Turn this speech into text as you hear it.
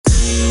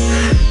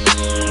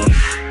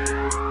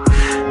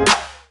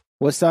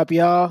What's up,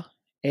 y'all?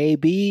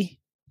 AB,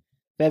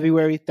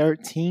 February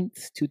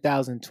 13th,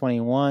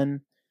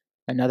 2021.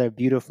 Another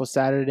beautiful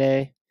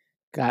Saturday.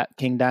 Got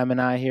King Diamond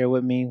Eye here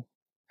with me.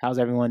 How's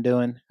everyone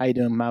doing? How you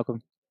doing,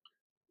 Malcolm?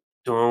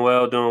 Doing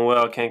well, doing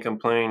well. Can't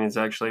complain. It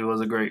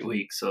was a great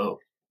week. So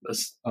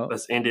let's Oh,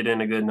 let's end it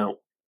in a good note.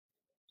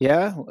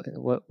 yeah.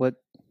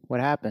 What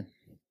happened?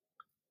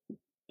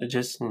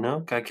 Just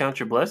gotta count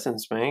your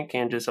blessings, man.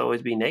 Can't just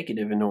always be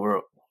negative in the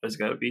world. It's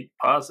got to be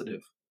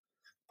positive.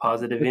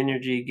 Positive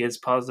energy gets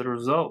positive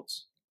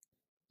results.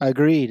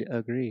 Agreed.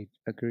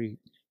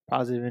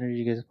 Positive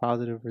energy gives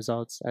positive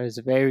results. That is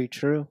very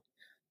true.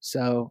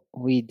 So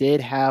we did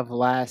have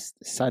last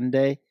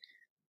Sunday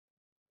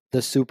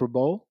the Super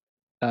Bowl.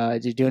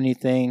 Did you do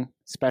anything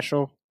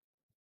special?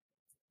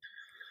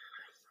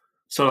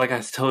 So, like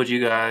I told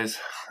you guys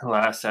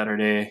last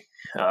Saturday,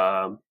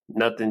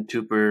 nothing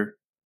super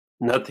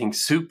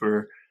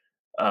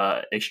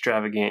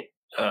extravagant.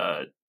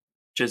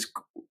 Just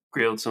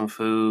grilled some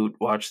food,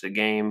 watched the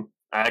game.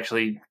 I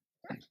actually,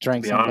 to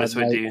Drank be some Bud honest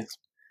with Light. you,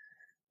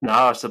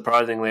 no,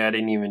 surprisingly, I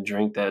didn't even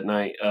drink that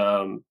night.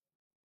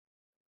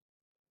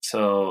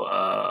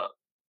 So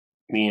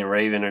me and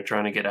Raven are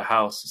trying to get a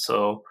house.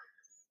 So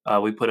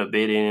we put a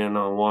bid in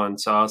on one.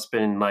 So I'll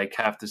spend like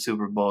half the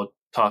Super Bowl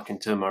talking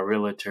to my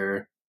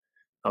realtor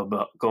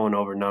about going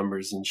over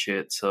numbers and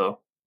shit. So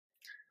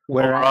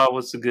Where at? overall, it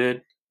was good.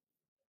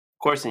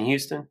 Of course, in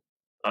Houston.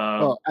 Um,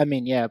 Well, I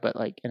mean, yeah, but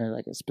like in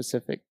a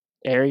specific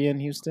area in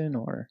Houston,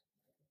 or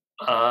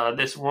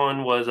this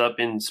one was up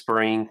in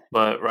spring,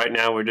 but right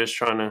now we're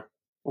just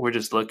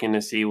looking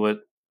to see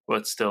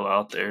what's still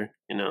out there.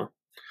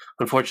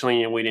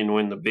 Unfortunately, we didn't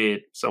win the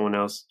bid. Someone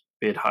else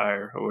bid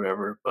higher or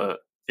whatever, but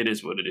it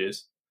is what it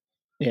is.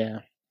 yeah.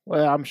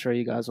 Well, I'm sure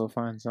you guys will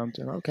find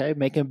something. Okay,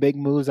 making big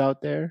moves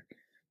out there.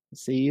 I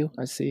see you.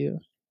 I see you.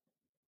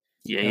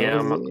 Yeah, It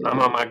yeah, was. I'm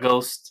on my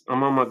ghost.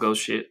 I'm on my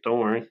ghost shit. Don't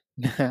worry.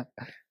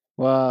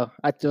 Well,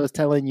 I was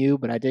telling you,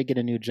 but I did get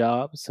a new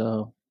job,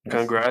 so that's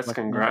Congrats, much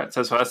more. congrats.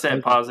 That's why I said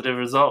Thank you. positive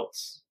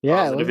results,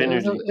 Yeah, positive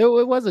energy.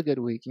 it was a good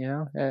week.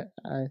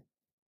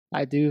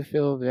 I do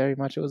feel very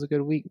much it was a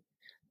good week.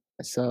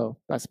 So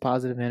that's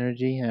positive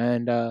energy,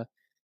 and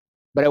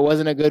but it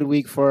wasn't a good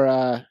week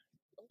for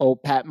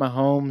old Pat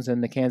Mahomes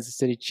and the Kansas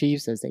City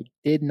Chiefs as they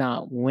did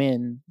not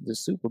win the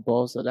Super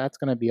Bowl. So that's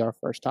going to be our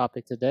first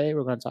topic today.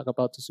 We're going to talk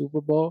about the Super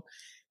Bowl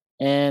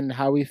and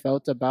how we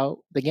felt about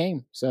the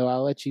game. So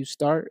I'll let you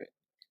start.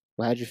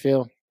 How'd you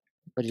feel?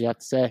 What did you have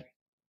to say?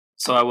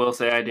 So I will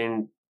say I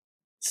didn't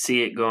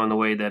see it going the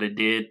way that it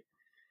did.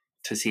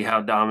 To see how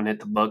dominant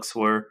the Bucks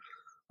were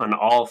on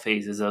all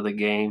phases of the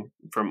game,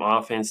 from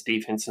offense,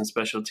 defense, and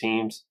special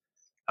teams.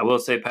 I will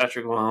say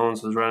Patrick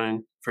Mahomes was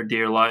running for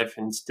dear life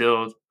and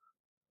still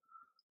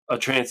a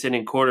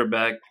transcendent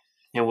quarterback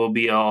and will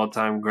be an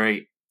all-time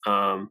great.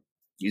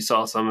 You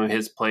saw some of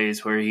his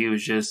plays where he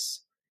was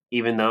just,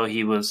 even though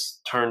he was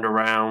turned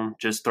around,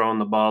 just throwing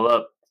the ball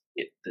up,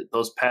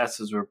 those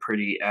passes were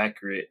pretty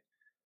accurate.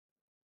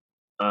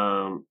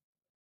 Um,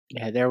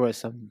 Yeah, there was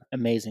some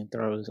amazing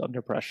throws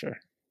under pressure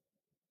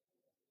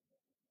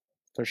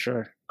for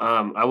sure.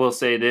 I will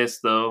say this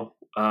though.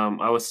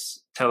 I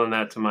was telling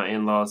that to my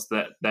in-laws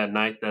that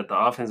night that the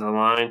offensive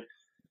line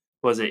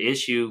was an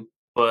issue,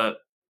 but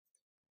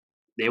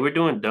they were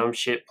doing dumb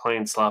shit,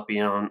 playing sloppy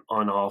on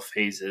all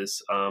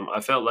phases.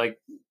 I felt like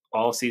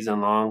all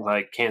season long,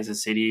 like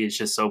Kansas City is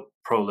just so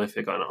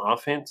prolific on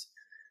offense,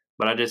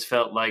 but I just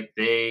felt like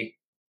they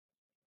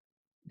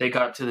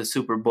got to the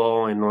Super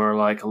Bowl and were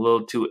like a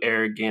little too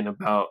arrogant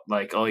about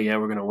like, oh yeah,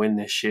 we're gonna win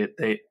this shit.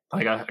 They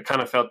like I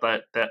kind of felt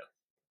that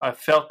I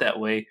felt that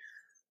way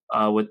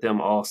with them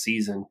all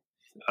season.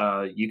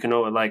 You can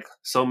know like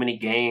so many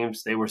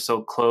games they were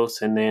so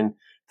close, and then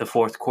the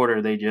fourth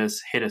quarter they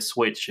just hit a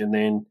switch and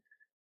then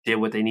did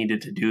what they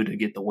needed to do to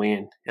get the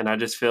win. And I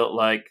just felt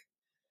like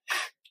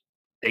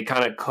they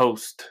kind of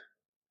coast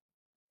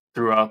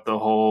throughout the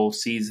whole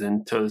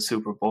season to the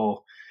Super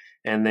Bowl.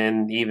 And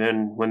then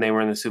even when they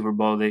were in the Super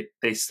Bowl,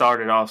 they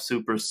started off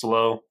super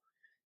slow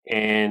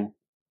and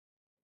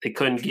they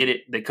couldn't get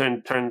it. They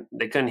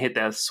couldn't hit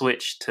that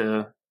switch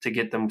to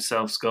get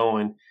themselves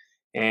going.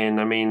 And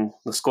I mean,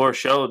 the score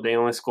showed they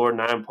only scored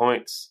 9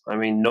 points. I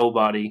mean,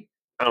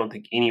 I don't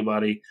think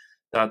anybody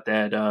thought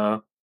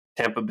that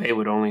Tampa Bay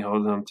would only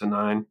hold them to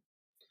 9.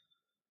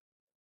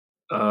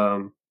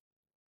 Um,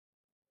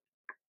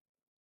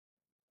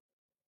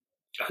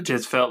 I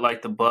just felt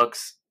like the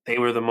Bucks. They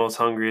were the most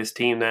hungriest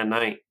team that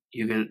night.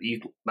 You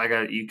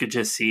could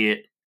just see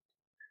it.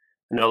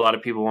 I know a lot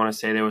of people want to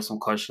say there were some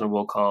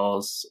questionable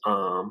calls.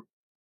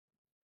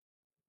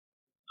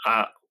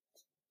 I,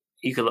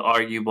 you could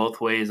argue both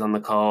ways on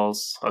the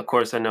calls. Of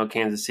course, I know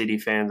Kansas City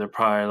fans are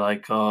probably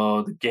like,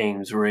 "Oh, the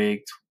game's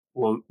rigged."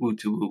 Woo, woo,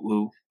 woo,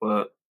 woo.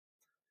 But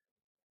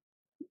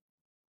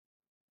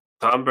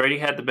Tom Brady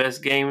had the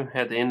best game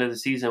at the end of the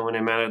season when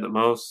it mattered the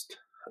most.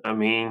 I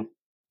mean,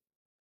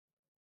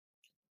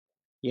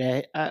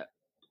 Yeah, I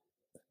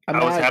I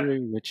mean was I happy. agree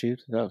with you.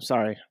 Oh,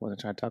 sorry, I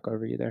wasn't trying to talk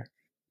over you there.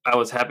 I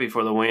was happy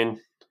for the win.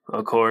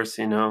 Of course,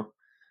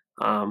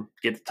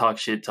 Get to talk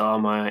shit to all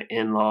my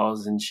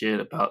in-laws and shit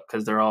about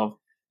because they're all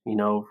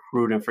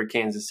rooting for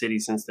Kansas City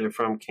since they're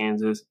from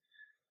Kansas.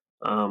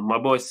 My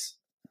boy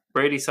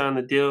Brady signed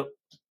the deal.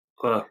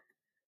 Uh,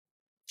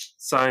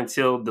 Signed,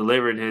 sealed,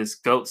 delivered his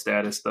GOAT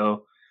status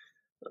though.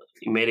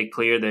 He made it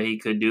clear that he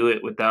could do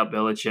it without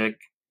Belichick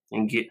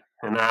and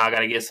now I got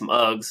to get some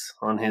Uggs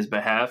on his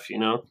behalf.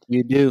 GOAT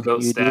You do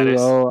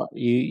status. owe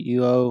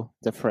you owe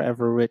the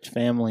Forever Rich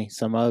family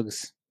some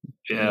Uggs.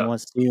 They Yeah,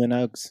 want to see you in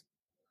Uggs.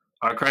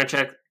 our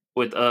contract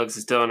with Uggs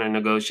is still under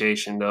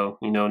negotiation though.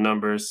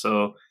 Numbers.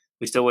 So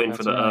we're still waiting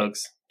for That's the right.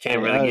 Uggs.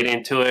 Can't The really get Uggs.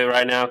 into it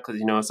right now because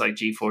it's like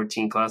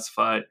G14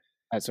 classified.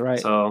 That's right.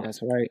 So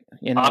That's right.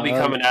 I'll be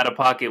coming out of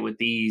pocket with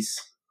these.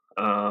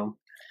 Um,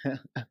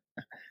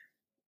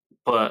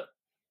 but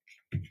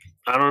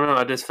I don't know.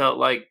 I just felt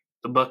like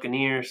the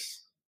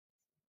Buccaneers,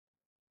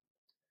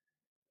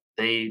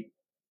 they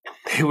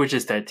they were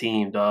just that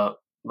team, dog.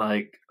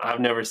 Like I've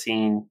never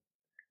seen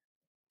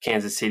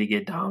Kansas City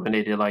get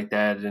dominated like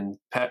that in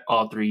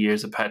all 3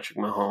 years of Patrick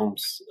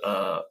Mahomes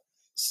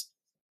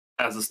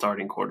as a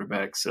starting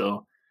quarterback.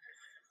 So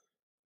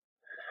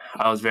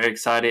I was very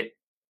excited,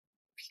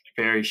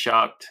 very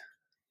shocked,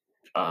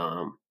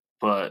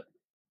 but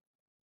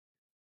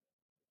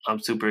I'm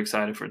super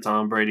excited for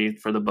Tom Brady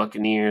for the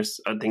Buccaneers.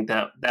 I think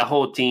that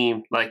whole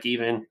team, like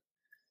even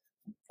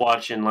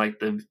watching like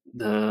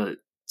the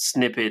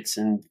snippets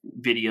and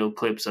video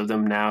clips of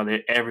them now,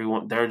 that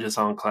they're just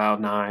on cloud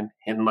 9,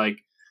 and like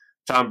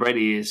Tom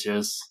Brady is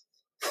just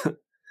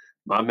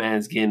my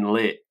man's getting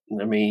lit.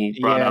 I mean,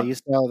 he brought Yeah, out you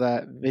saw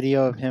that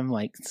video of him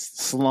like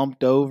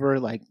slumped over,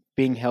 like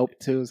being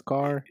helped to his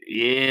car.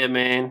 yeah,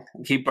 man.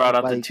 He brought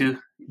out the Like,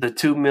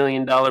 $2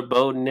 million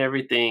boat and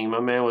everything. My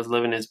man was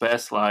living his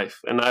best life,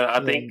 and yeah,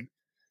 I think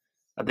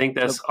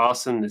the, that's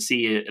awesome to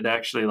see. It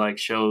actually like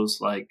shows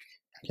like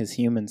his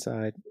human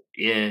side.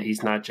 yeah,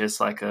 he's not just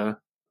like a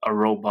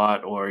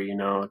robot or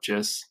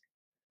just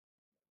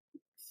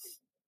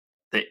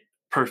the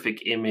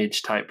perfect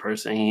image type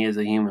person. He is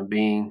a human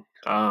being.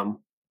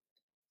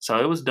 So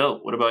it was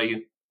dope. What about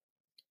you?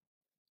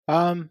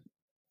 Um,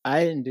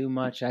 I didn't do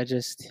much. I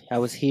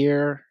was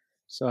here,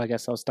 so I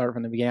guess I'll start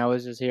from the beginning. I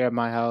was just here at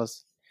my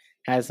house,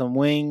 had some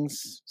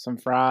wings, some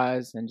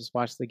fries, and just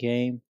watched the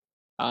game.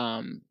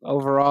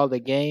 Overall, the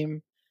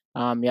game,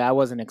 yeah, I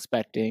wasn't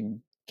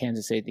expecting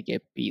Kansas City to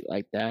get beat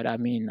like that. I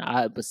mean,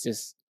 I was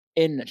just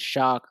in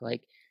shock.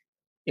 Like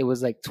it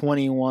was like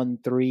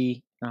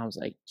 21-3, and I was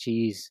like,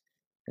 geez,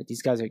 like,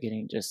 these guys are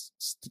getting just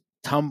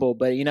tumbled.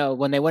 But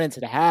when they went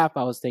into the half,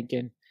 I was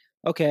thinking,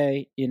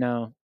 okay,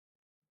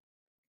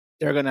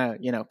 they're gonna,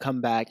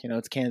 come back.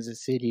 It's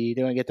Kansas City.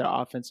 They're gonna get their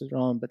offenses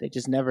rolling, but they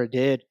just never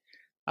did.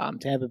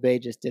 Tampa Bay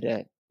just did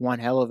a one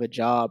hell of a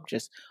job,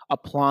 just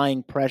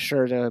applying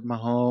pressure to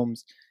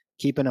Mahomes,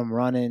 keeping them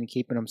running,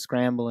 keeping them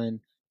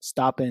scrambling,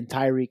 stopping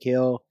Tyreek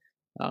Hill.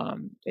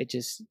 It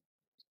just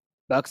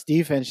Bucks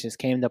defense just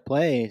came to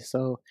play.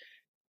 So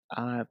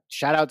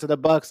shout out to the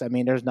Bucks. I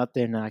mean, there's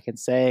nothing I can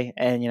say.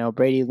 And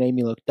Brady made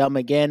me look dumb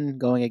again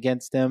going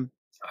against them.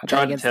 I I bet tried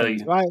to against tell him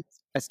you. twice.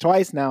 That's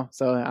twice now.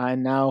 So I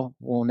now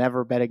will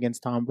never bet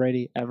against Tom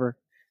Brady ever.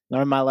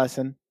 Learn my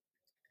lesson.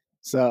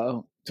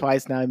 So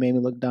twice now he made me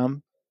look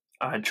dumb.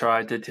 I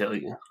tried to tell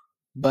you.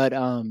 But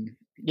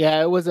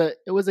yeah, it was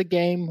a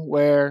game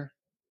where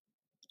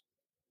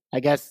I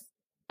guess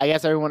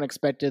everyone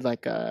expected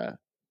like a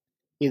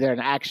either an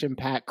action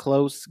packed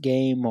close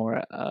game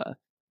or a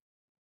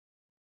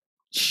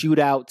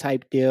shootout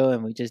type deal,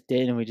 and we just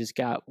didn't. We just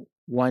got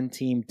one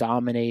team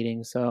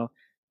dominating. So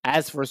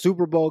as for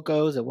Super Bowl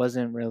goes, it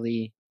wasn't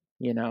really,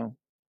 you know,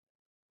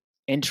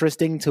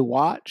 interesting to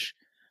watch,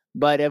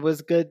 but it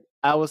was good.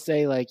 I will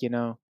say, like,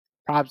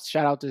 props,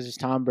 shout out to just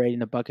Tom Brady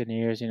and the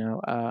Buccaneers.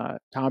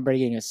 Tom Brady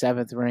getting a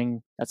seventh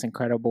ring, that's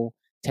incredible.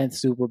 10th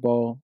Super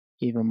Bowl,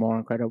 even more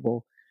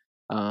incredible.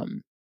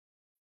 Um,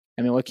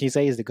 I mean, what can you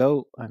say? Is the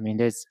GOAT. I mean,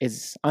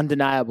 it's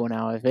undeniable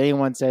now. If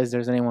anyone says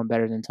there's anyone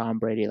better than Tom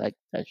Brady, like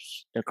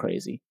they're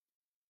crazy.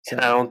 And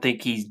I So don't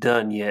think he's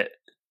done yet.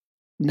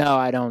 no,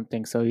 I don't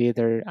think so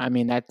either. I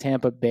mean, that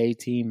Tampa Bay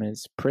team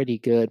is pretty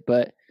good,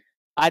 but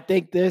I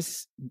think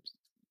this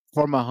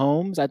for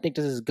Mahomes, I think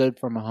this is good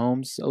for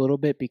Mahomes a little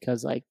bit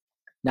because like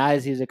now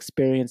as he's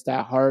experienced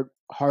that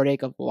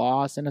heartache of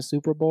loss in a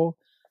Super Bowl,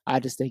 I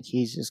just think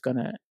he's just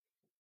gonna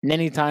and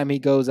anytime he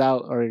goes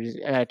out or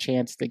a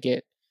chance to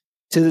get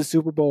to the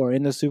Super Bowl or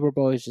in the Super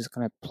Bowl, he's just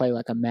gonna play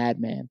like a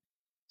madman.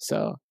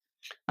 So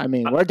I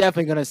mean, we're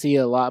definitely gonna see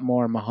a lot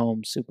more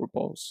Mahomes Super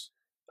Bowls.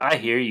 I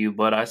hear you,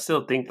 but I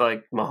still think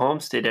like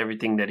Mahomes did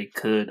everything that he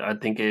could. I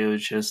think it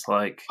was just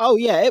like Oh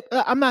yeah,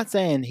 I'm not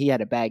saying he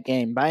had a bad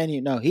game by any.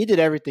 No, he did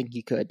everything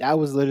he could. That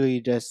was literally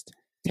just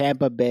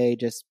Tampa Bay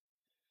just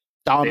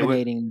they were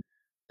dominating,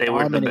 they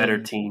were the better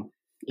dominating. team.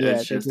 Yeah,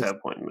 It's just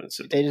that point. It's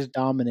they just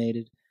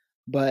dominated.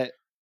 But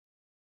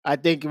I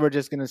think we're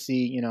just gonna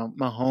see,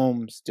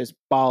 Mahomes just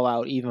ball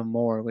out even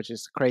more, which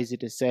is crazy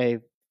to say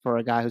for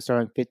a guy who's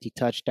throwing 50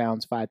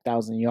 touchdowns,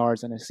 5,000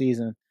 yards in a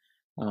season.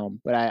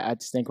 But I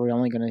just think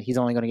he's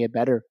only gonna get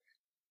better.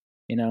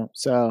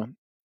 So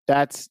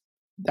that's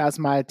that's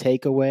my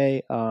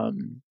takeaway.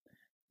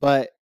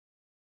 But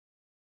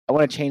I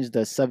want to change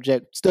the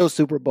subject. Still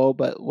Super Bowl,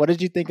 but what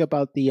did you think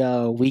about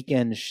the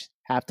weekend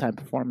halftime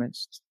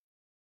performance?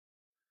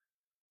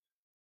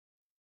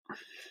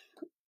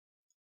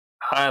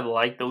 I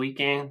like the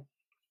weekend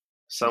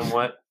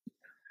somewhat.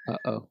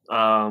 Uh-oh.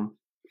 Um,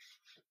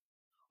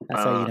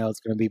 That's how you uh, know it's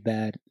going to be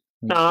bad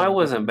when you no, it start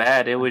wasn't going.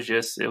 bad. It was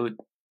just it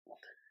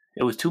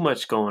was too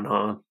much going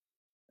on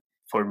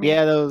for me.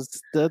 Yeah, those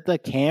the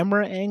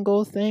camera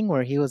angle thing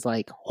where he was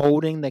like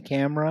holding the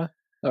camera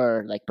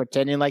or like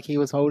pretending like he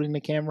was holding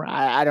the camera.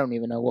 I don't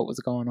even know what was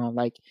going on.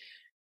 Like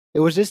it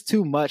was just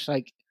too much.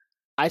 Like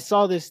I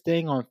saw this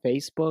thing on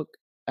Facebook.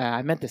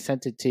 I meant to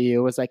send it to you.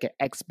 It was like an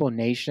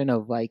explanation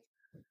of like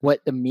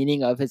what the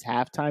meaning of his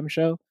halftime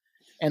show.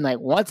 And like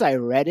once I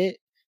read it,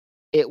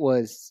 it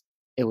was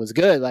it was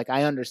good. Like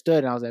I understood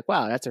and I was like,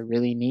 wow, that's a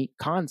really neat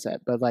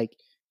concept. But like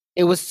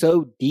it was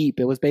so deep.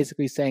 It was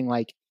basically saying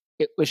like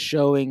it was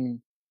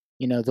showing,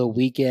 the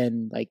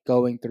weekend like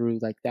going through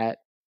like that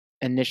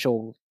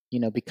initial,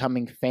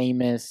 becoming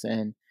famous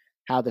and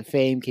how the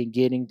fame can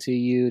get into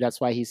you. That's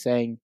why he's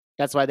saying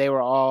that's why they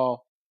were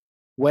all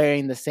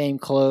wearing the same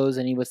clothes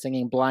and he was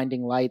singing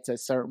blinding lights at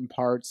certain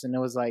parts and it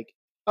was like,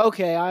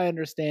 okay, I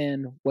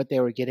understand what they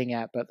were getting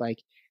at, but like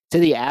to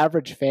the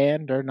average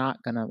fan, they're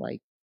not gonna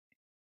like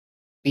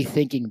be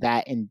thinking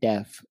that in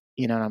depth.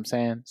 You know what I'm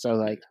saying? So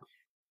like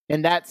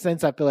in that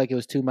sense, I feel like it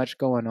was too much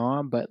going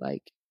on, but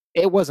like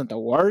it wasn't the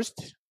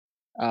worst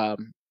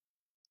um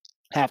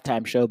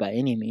halftime show by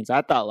any means.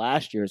 I thought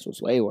last year's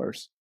was way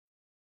worse.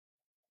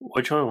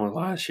 Which one was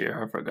last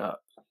year? I forgot.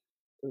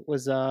 It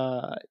was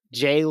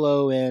J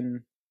Lo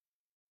and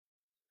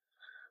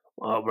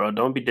Oh, bro,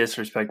 don't be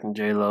disrespecting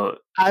J Lo.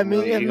 I You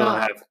know mean I'm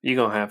not you're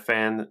gonna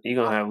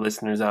have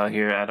listeners out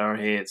here at our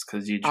heads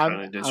because you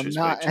trying to I'm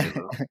not disrespect J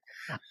Lo.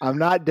 I'm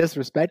not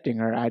disrespecting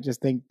her. I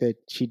just think that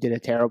she did a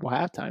terrible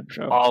halftime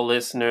show. All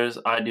listeners,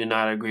 I do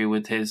not agree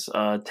with his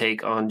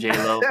take on J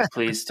Lo.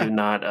 Please do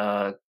not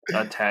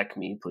attack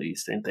me,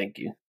 please, and thank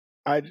you.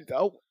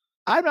 Oh,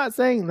 I'm not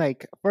saying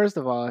like first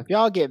of all, if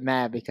y'all get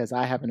mad because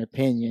I have an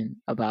opinion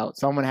about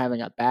someone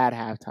having a bad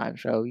halftime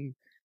show, you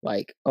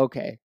like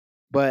okay,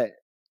 but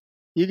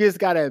you just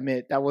gotta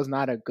admit that was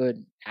not a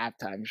good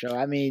halftime show.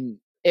 I mean,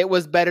 it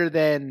was better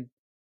than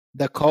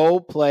the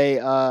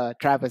Coldplay,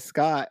 Travis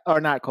Scott,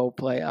 or not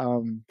Coldplay.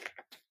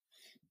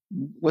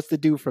 What's the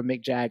dude from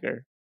Mick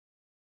Jagger?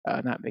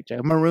 Not Mick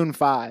Jagger, Maroon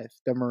 5,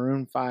 the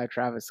Maroon 5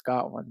 Travis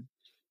Scott one.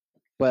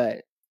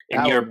 But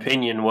In that your one,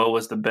 opinion, what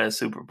was the best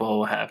Super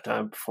Bowl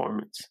halftime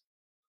performance?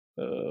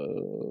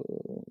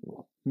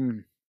 hmm.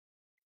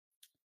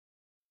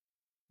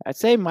 I'd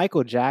say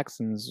Michael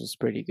Jackson's was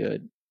pretty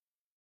good.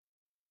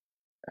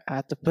 I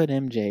have to put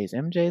MJ's.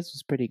 MJ's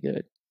was pretty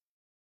good.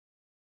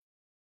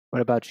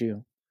 What about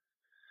you?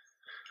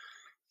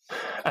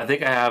 I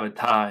think I have a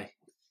tie.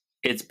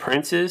 It's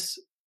Princess,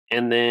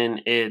 and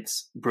then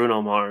it's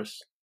Bruno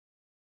Mars.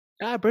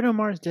 Bruno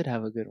Mars did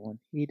have a good one.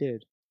 He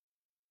did.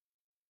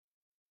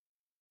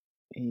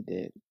 He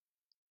did.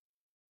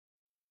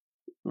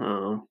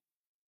 Um,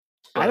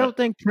 I but don't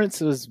think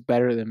Prince was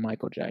better than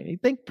Michael Jackson. You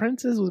think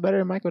Prince's was better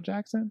than Michael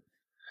Jackson?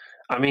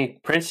 I mean,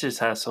 Prince just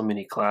has so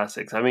many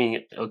classics. I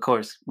mean, of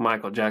course,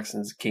 Michael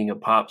Jackson's king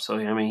of pop, so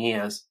I mean, he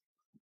has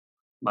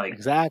like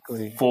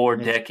Exactly. four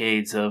And it's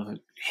decades of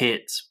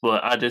hits.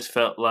 But I just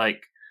felt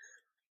like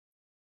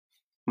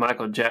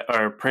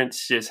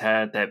Prince just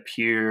had that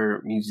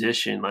pure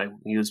musician. Like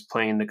he was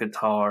playing the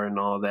guitar and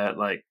all that.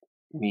 Like,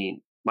 I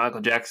mean,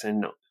 Michael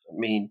Jackson. I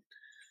mean,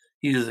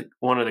 he's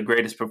one of the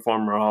greatest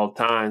performer of all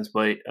times.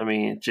 But I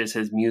mean, just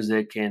his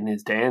music and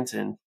his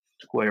dancing.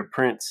 Where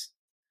Prince,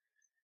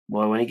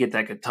 well, when he get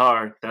that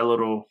guitar, that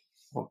little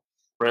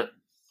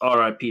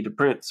R.I.P. to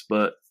Prince,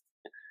 but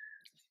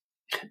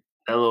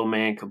that little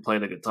man could play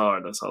the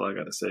guitar. That's all I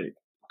gotta say.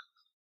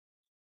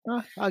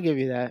 I'll give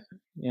you that.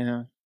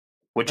 Yeah.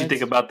 What you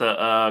think Prince. about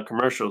the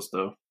commercials,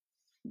 though?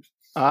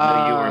 I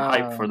know you were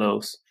hyped Uh for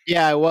those.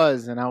 yeah, I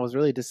was, and I was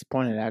really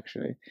disappointed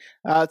actually.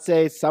 I'd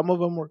say some of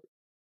them were.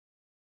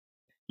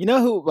 You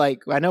know who? Like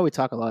I know we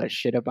talk a lot of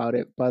shit about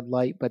it, Bud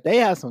Light, but they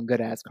have some good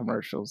ass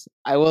commercials.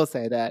 I will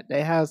say that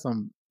they have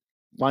some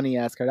funny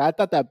ass. I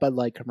thought that Bud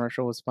Light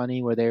commercial was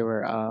funny, where they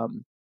were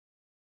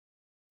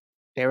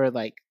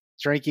like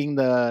drinking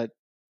the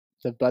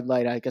Bud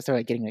Light. I guess they're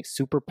like getting like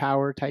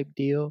superpower type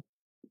deal.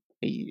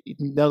 You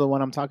know the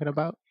one I'm talking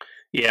about?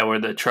 Yeah, where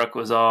the truck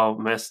was all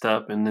messed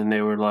up, and then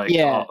they were like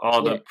Yeah,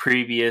 all yeah, the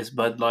previous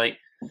Bud Light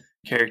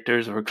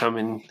characters were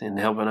coming and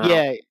helping out.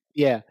 yeah,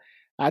 yeah.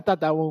 I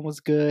thought that one was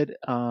good.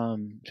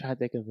 Trying to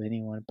think of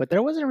anyone, but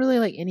there wasn't really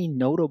like any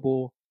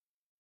notable.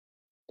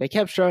 They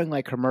kept showing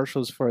like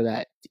commercials for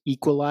that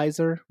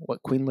Equalizer,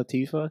 what Queen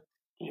Latifah.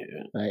 Yeah,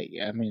 Like,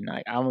 I mean,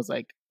 I was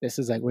like, this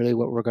is like really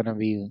what we're gonna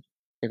be.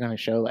 They're gonna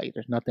show like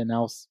there's nothing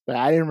else, but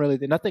I didn't really.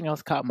 Nothing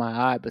else caught my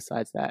eye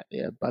besides that.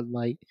 Yeah, Bud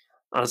Light.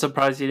 I'm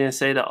surprised you didn't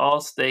say the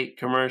Allstate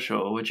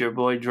commercial with your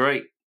boy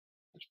Drake,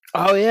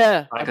 Oh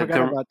yeah, I like a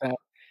forgot about that.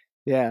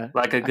 Yeah,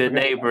 like a I good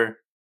forgot about. neighbor.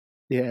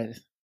 Yes,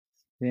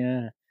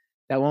 yeah,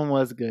 that one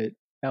was good.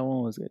 That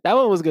one was good. That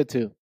one was good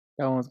too.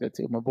 That one was good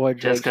too. My boy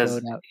Just Drake because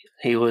showed up.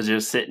 he was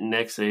just sitting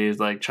next to you, he's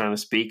like trying to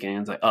speak, and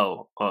he's like,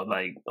 oh,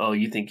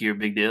 you think you're a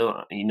big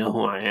deal? You know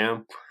who I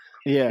am?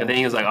 And Yeah. then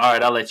he was like, all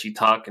right, I'll let you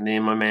talk. And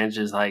then my man's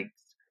just like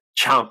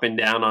chomping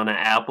down on an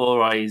apple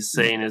while he's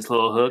saying his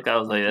little hook. I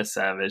was like, that's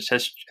savage.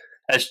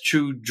 That's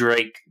true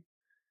Drake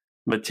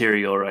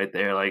material right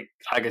there. Like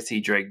I could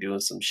see Drake doing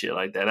some shit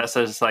like that. That's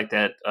just like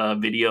that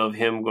video of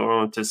him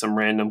going to some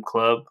random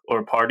club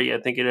or party,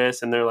 I think it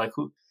is, and they're like,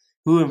 "Who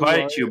Who are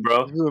invited you,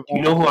 bro? Do who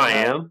you know invited who you? I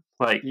am?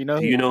 Like, You know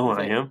do who? you know who He's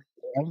I like, am?"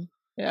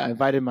 yeah, I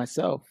invited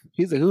myself.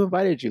 He's like, who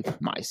invited you?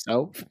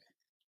 Myself.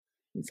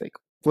 He's like,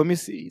 let me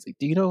see. He's like,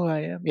 do you know who I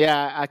am?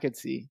 Yeah, I could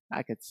see.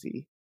 I could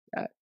see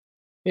that.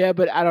 Yeah,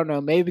 but I don't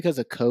know. Maybe because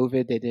of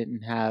COVID, they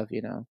didn't have,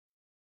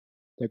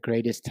 the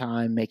greatest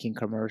time making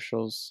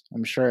commercials.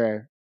 I'm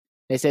sure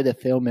they say the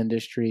film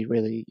industry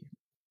really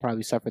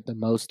probably suffered the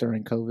most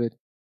during COVID.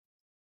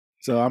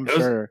 So I'm It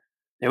was sure.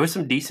 there was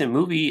some decent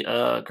movie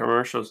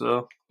commercials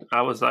though.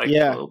 I was like,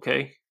 Yeah.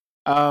 okay,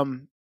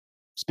 Um,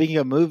 Speaking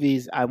of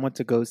movies, I went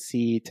to go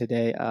see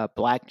today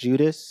Black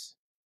Judas.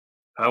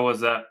 how was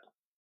that?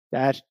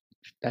 That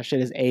that shit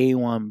is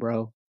A1,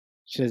 bro.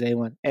 Shit is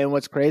A1. And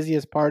what's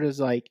craziest part is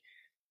like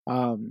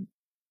um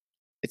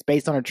it's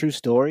based on a true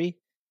story,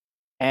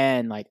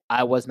 and like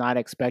I was not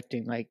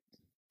expecting like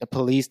the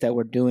police that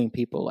were doing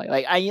people like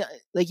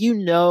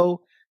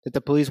that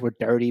the police were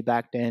dirty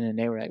back then and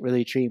they were like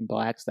really treating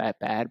blacks that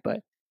bad,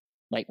 but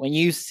like when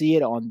you see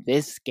it on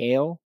this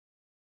scale,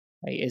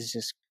 like it's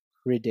just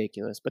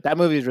ridiculous. But that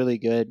movie is really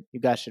good. You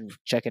guys should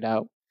check it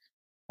out.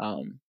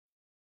 Um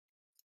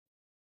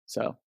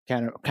so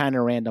kind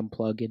of random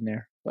plug in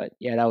there. But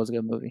yeah, that was a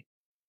good movie.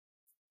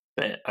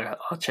 Bet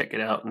I'll check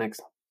it out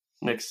next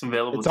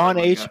available It's time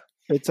on I H got.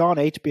 it's on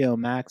HBO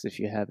Max if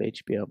you have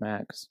HBO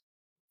Max.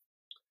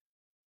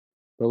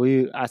 But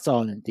I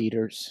saw it in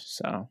theaters,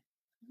 so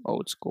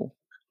old school.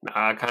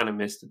 Nah, I kind of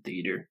missed the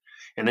theater,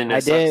 and then I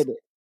that sucks.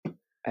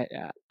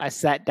 did. I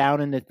sat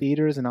down in the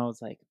theaters and I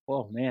was like,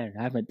 "Oh man,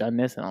 I haven't done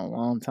this in a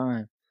long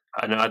time."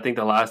 I know. I think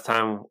the last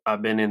time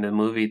I've been in the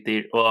movie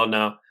theater. Well,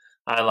 no,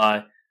 I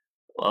lie.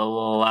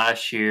 Well,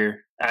 last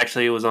year,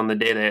 actually, it was on the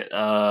day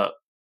that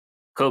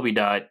Kobe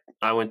died.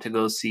 I went to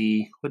go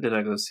see. What did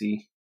I go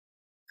see?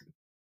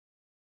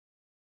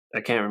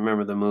 I can't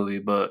remember the movie,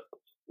 but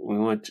we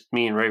went.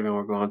 Me and Raven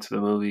were going to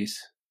the movies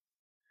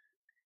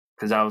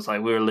because I was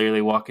like, we were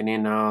literally walking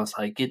in, and I was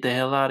like, "Get the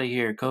hell out of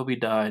here! Kobe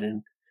died!"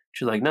 And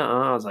she was like, "No,"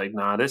 I was like,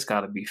 "Nah, this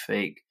got to be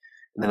fake."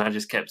 And then I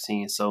just kept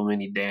seeing so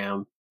many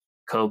damn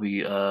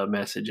Kobe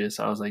messages.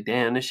 I was like,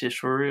 "Damn, this shit's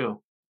for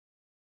real."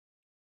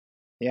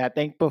 Yeah, I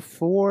think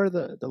before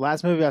the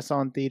last movie I saw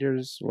in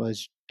theaters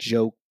was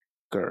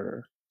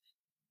Joker.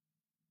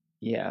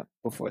 Yeah,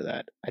 before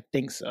that, I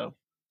think so.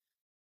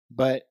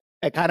 But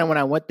it kind of when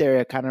I went there,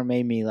 it kind of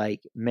made me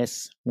like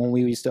miss when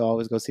we used to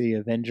always go see the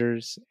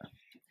Avengers.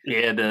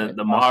 Yeah, the Like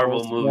the our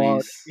whole Marvel squad,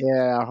 movies.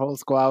 yeah, our whole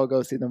squad would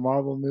go see the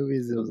Marvel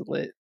movies. It was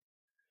lit.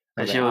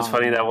 I That was like, shit was oh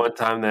funny that man, one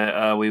time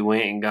that we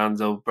went and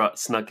Gonzo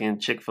snuck in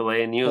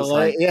Chick-fil-A and he was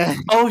Filet, like, yeah,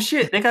 "Oh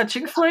shit, they got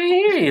Chick-fil-A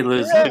here." He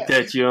just yeah, looked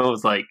at you and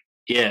was like,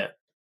 "Yeah."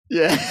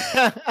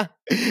 yeah.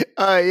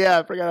 Yeah,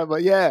 I forgot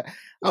about. Yeah,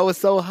 I was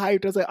so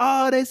hyped. I was like,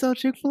 oh, they sell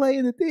Chick-fil-A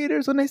in the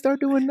theaters when they start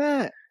doing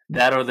that.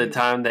 That or the Yeah,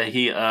 time that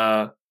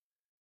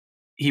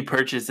he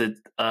purchased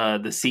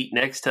the seat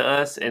next to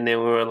us and then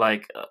we were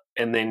like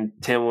and then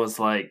Tim was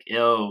like,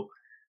 "Yo,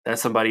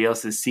 that's somebody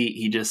else's seat.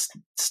 He just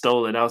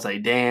stole it." I was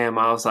like, "Damn."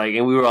 I was like,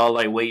 and we were all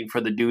like waiting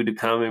for the dude to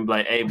come and be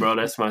like, "Hey, bro,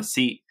 that's my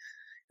seat."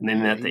 And then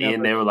yeah, at he the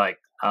end, never. they were like,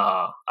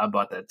 I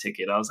bought that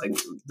ticket." I was like,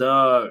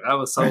 "Dog," I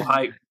was so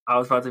hyped. I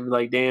was about to be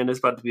like, "Damn, there's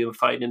about to be a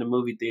fight in the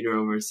movie theater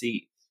over a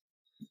seat."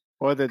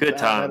 Or the Good that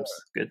times.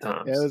 Good it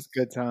times. was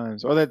good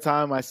times. Or the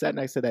time I sat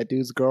next to that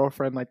dude's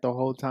girlfriend like the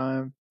whole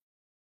time.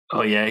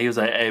 Oh, yeah. He was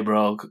like, "Hey,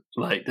 bro,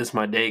 like, this is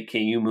my date.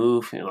 Can you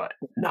move?" And you're like,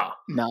 "Nah."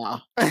 Nah,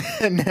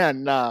 nah,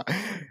 nah.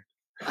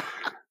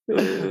 Uh,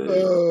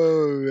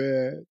 Oh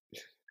man,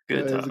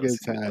 good it was times. good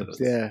Good times. times.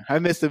 Yeah, I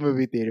missed the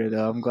movie theater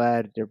though. I'm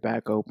glad they're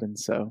back open.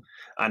 So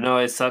I know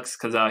it sucks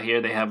because out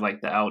here they have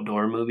like the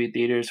outdoor movie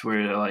theaters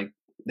where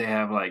they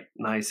have like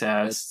nice the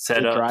ass the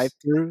setups.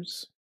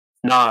 drive-throughs.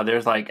 Nah,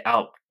 there's like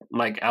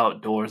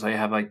outdoors. They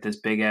have like this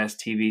big ass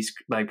TV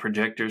like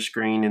projector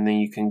screen, and then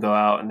you can go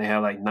out and they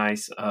have like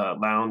nice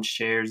lounge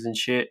chairs and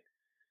shit.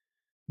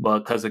 But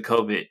because of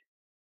COVID,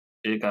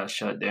 it got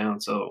shut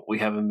down, so we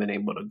haven't been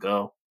able to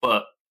go.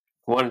 But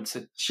once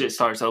shit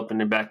starts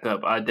opening back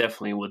up, I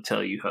definitely will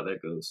tell you how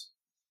that goes.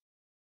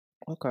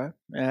 Okay,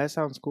 yeah, that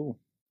sounds cool.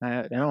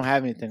 They don't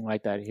have anything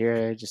like that here.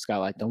 They just got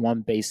like the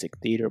one basic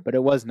theater, but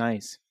it was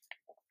nice.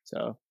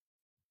 So,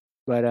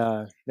 but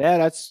yeah,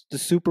 that's the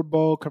Super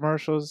Bowl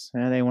commercials,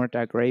 and they weren't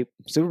that great.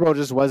 Super Bowl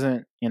just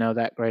wasn't,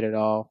 that great at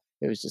all.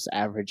 It was just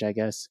average, I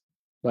guess.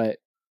 But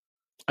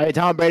hey,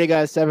 Tom Brady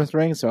got his seventh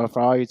ring, so for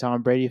all you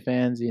Tom Brady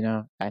fans,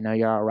 I know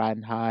you're all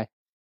riding high.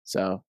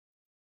 So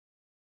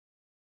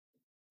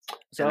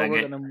and So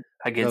we're gonna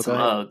I get go some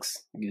ahead. Uggs.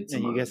 Get And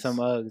some you get some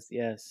Uggs. Uggs,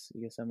 yes,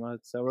 you get some Uggs.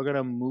 So we're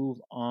gonna move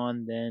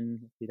on then.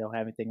 If you don't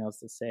have anything else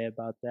to say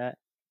about that,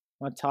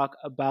 I want to talk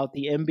about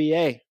the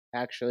NBA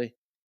actually.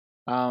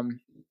 Um,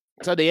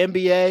 so the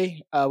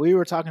NBA, we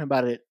were talking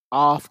about it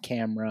off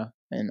camera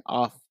and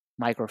off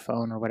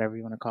microphone or whatever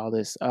you want to call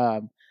this.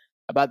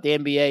 About the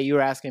NBA, you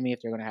were asking me if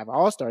they're gonna have an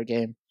All Star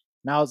game,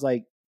 and I was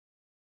like,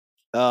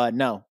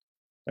 no,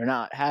 they're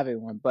not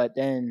having one. But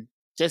then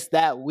just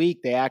that week,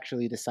 they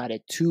actually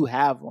decided to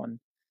have one.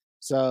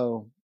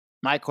 So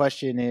my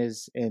question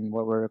is, and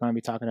what we're going to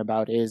be talking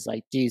about is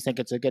like, do you think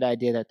it's a good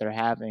idea that they're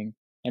having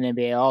an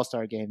NBA All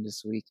Star game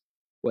this week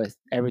with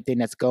everything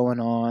that's going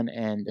on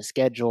and the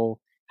schedule,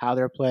 how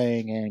they're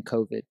playing, and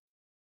COVID?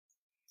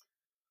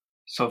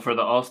 So for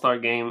the All Star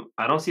game,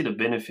 I don't see the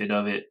benefit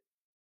of it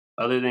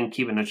other than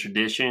keeping a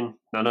tradition.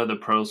 None of the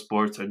pro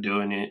sports are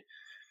doing it.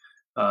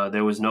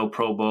 There was no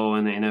Pro Bowl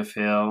in the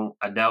NFL.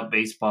 I doubt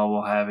baseball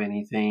will have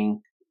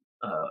anything.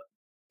 Uh,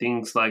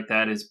 things like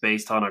that is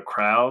based on a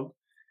crowd.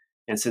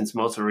 And since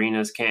most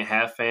arenas can't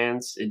have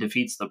fans, it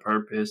defeats the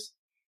purpose.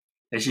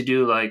 They should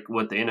do like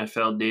what the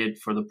NFL did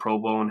for the Pro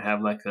Bowl and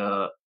have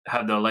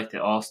the elected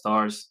All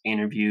Stars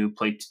interview,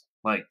 play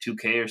like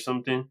 2K or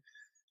something.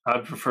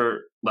 I'd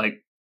prefer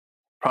like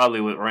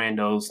probably with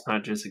randos,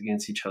 not just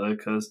against each other,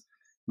 because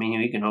I mean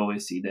you can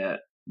always see that.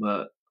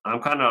 But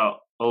I'm kind of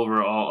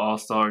overall All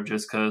Star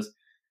just because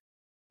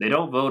they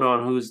don't vote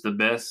on who's the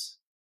best,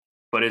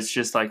 but it's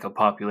just like a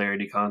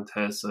popularity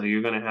contest. So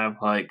you're gonna have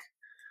like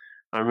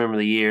I remember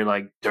the year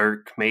like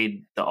Dirk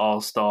made the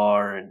All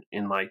Star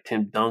and like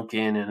Tim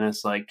Duncan, and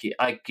it's like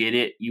I get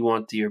it, you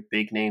want your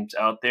big names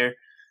out there,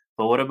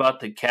 but what about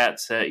the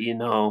cats that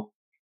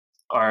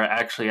are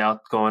actually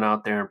out going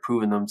out there and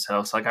proving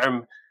themselves? Like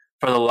I'm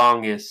for the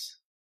longest,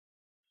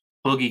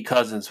 Boogie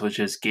Cousins was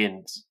just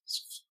getting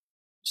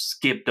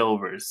skipped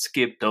over,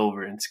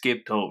 and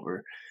skipped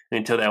over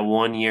until that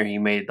one year he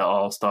made the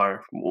All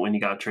Star when he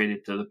got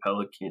traded to the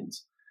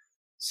Pelicans.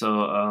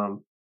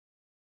 So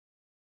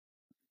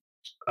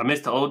I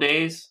miss the old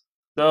days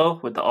though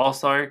with the All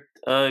Star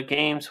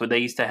games where they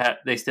used to have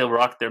they still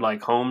rock their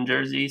like home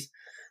jerseys.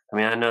 I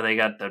mean, I know they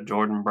got the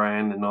Jordan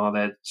brand and all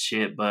that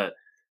shit, but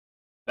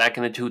back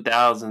in the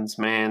 2000s,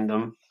 man,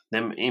 them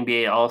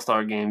NBA All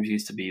Star games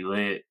used to be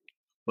lit.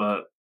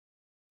 But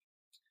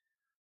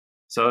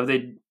so if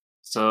they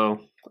so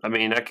I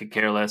mean, I could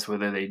care less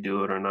whether they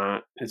do it or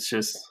not. It's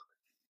just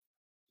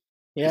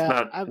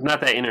Yeah, it's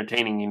not that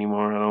entertaining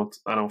anymore.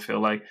 I don't feel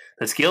like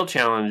the skill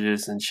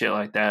challenges and shit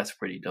like that's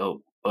pretty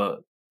dope, but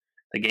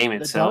the game the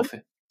dunk itself,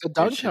 the it's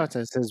dunk just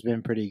contest has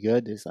been pretty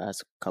good this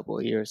last couple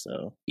of years.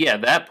 So yeah,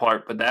 that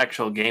part, but the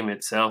actual game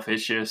itself,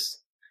 it's just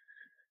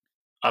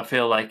I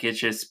feel like it's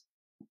just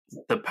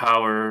the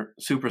power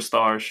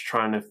superstars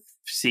trying to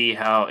see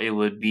how it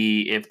would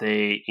be if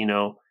they,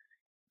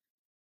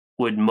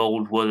 would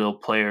mold Woodle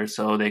players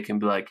so they can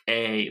be like,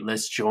 hey,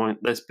 let's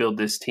build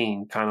this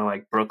team, kind of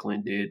like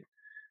Brooklyn did.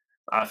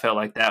 I felt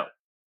like that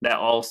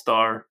All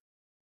Star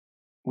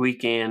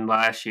weekend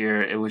last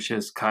year, it was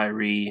just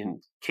Kyrie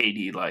and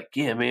KD, like,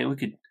 yeah, man, we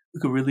could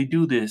really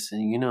do this,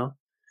 and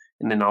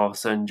then all of a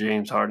sudden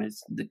James Harden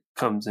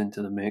comes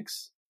into the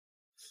mix.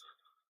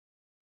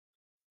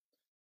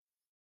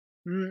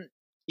 mm,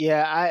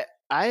 yeah,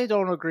 I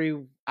don't agree.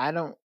 I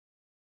don't.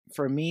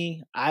 For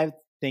me, I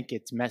think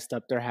it's messed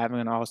up they're having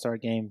an all-star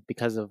game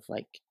because of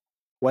like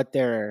what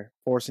they're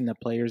forcing the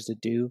players to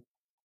do.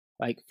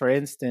 Like for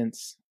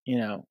instance,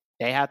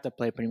 they have to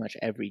play pretty much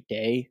every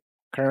day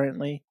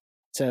currently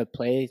to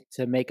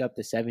make up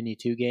the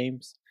 72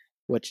 games,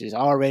 which is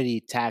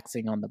already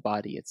taxing on the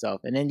body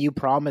itself. And then you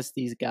promise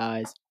these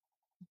guys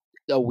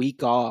a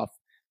week off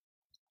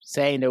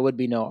saying there would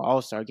be no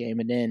all-star game,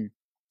 and then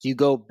you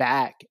go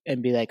back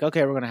and be like,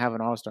 okay, we're going to have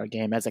an all-star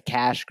game as a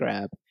cash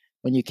grab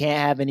when you can't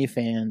have any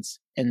fans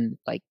in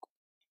like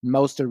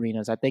most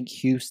arenas. I think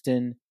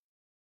Houston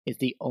is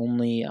the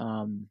only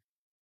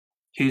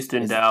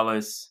Houston, is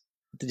Dallas,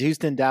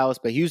 Houston, Dallas,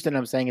 but Houston,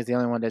 I'm saying, is the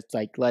only one that's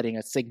like letting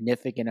a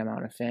significant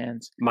amount of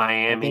fans. I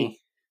think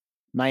Miami,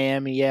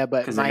 Miami, yeah,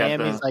 but because they got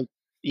Miami's the like,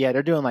 yeah,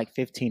 they're doing like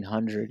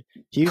 1,500.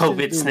 Houston's COVID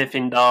doing,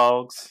 sniffing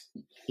dogs.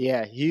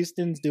 yeah,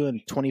 Houston's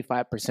doing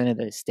 25% of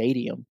the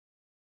stadium.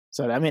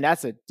 So I mean,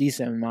 that's a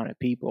decent amount of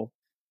people.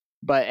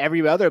 But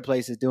every other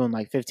place is doing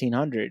like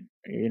 1,500,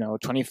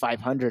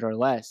 2,500 or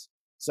less.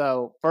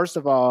 So first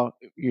of all,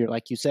 you're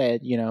like you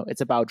said,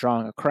 it's about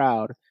drawing a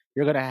crowd.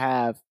 You're gonna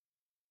have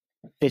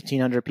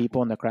 1,500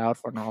 people in the crowd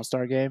for an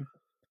All-Star game.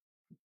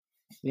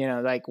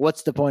 Like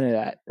what's the point of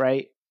that,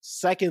 right?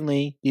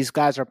 Secondly, these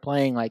guys are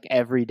playing like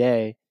every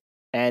day,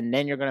 and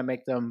then you're gonna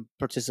make them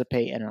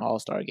participate in an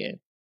All-Star game.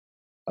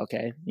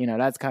 Okay,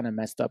 that's kind of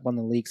messed up on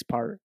the league's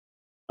part.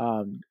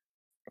 Um,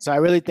 so I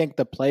really think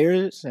the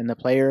players and the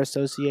player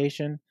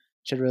association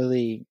should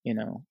really,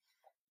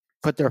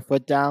 put their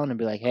foot down and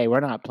be like, "Hey,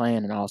 we're not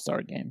playing an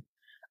all-star game."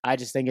 I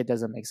just think it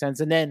doesn't make sense.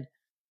 And then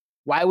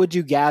why would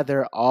you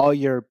gather all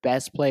your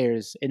best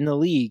players in the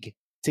league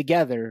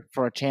together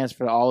for a chance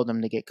for all of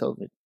them to get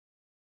COVID?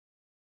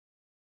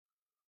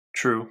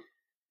 True.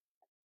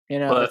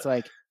 But It's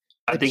like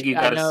I think you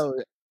I got to. know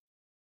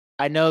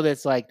I know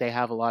that's like they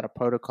have a lot of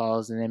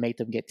protocols and they make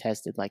them get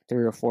tested like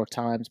 3 or 4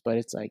 times, but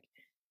it's like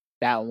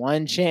that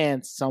one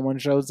chance someone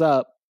shows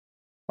up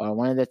or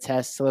one of the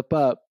tests slip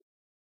up,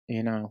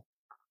 you know,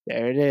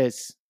 there it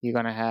is. You're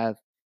gonna have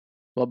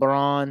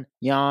LeBron,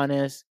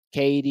 Giannis,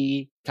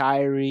 KD,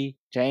 Kyrie,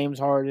 James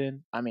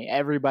Harden. I mean,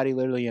 everybody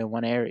literally in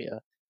one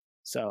area.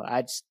 So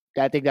I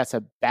think that's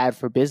a bad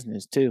for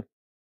business too.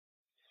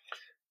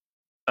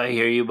 I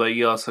hear you, but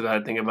you also got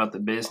to think about the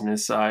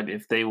business side.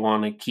 If they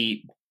want to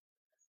keep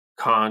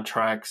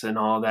contracts and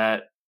all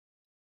that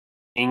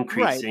Right.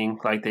 increasing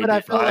like they But I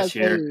did feel like last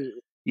year, they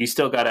you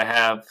still got to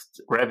have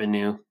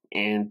revenue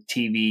and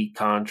TV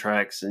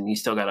contracts, and you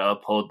still got to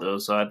uphold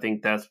those. So I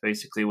think that's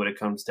basically what it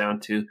comes down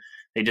to.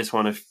 They just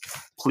want to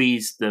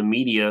please the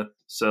media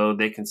so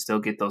they can still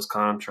get those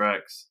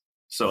contracts.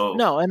 So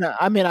no, and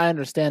I mean I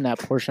understand that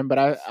portion,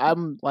 but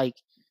I'm like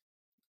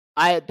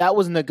I that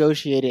was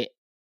negotiated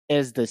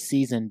as the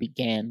season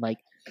began. Like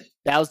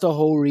that was the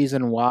whole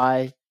reason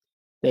why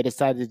they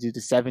decided to do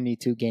the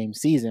 72 game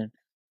season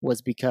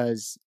was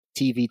because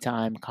TV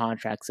time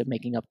contracts and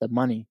making up the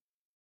money.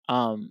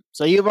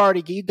 So you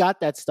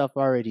got that stuff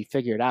already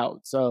figured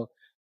out. So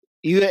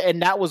you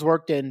and that was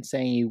worked in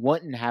saying you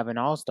wouldn't have an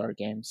all-star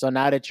game. So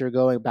now that you're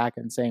going back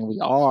and saying we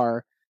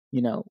are,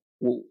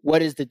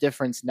 what is the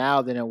difference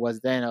now than it was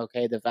then?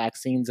 Okay, the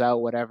vaccine's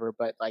out, whatever,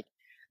 but like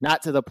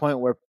not to the point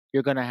where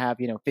you're going to have,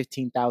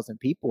 15,000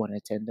 people in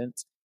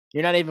attendance.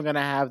 You're not even going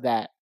to have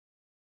that,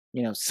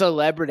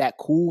 celebrity, that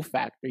cool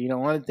factor.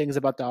 One of the things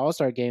about the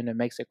All-Star game that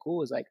makes it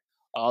cool is like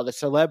all the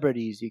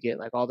celebrities. You get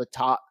like all the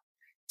top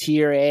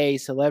tier A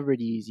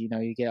celebrities. You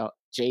get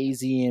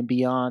Jay-Z and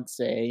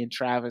Beyonce and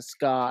Travis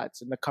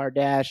Scott's and the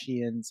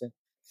Kardashians,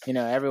 and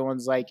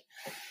everyone's like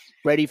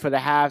ready for the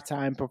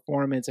halftime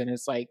performance, and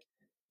it's like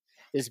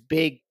this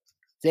big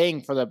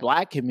thing for the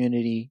Black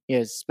community,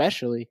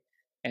 especially.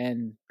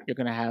 And you're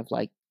gonna have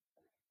like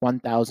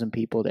 1,000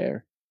 people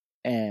there,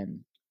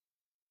 and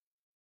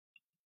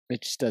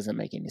it just doesn't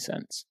make any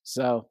sense.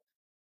 So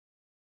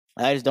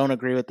I just don't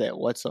agree with it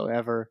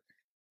whatsoever.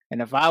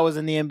 And if I was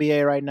in the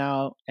NBA right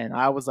now and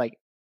I was like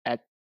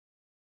at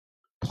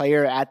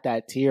player at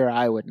that tier,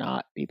 I would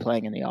not be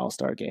playing in the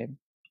All-Star game.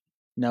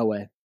 No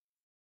way.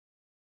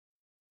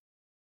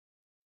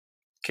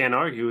 can't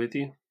argue with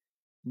you.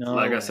 No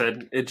Like I way.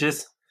 said, it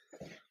just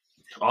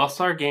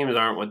all-star games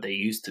aren't what they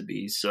used to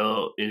be.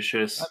 So it's I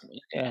just mean,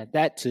 yeah,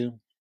 that too.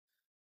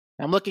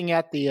 I'm looking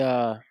at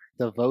the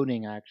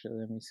voting actually.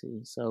 Let me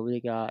see. So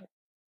we got,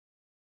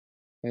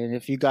 and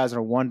if you guys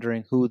are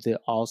wondering who the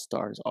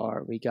All-Stars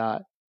are, we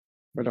got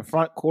for the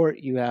front court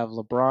you have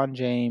LeBron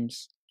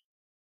James,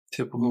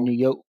 typical.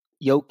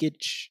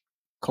 Jokic,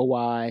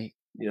 Kawhi,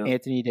 Yeah.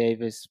 Anthony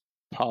Davis,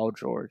 Paul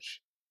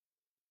George.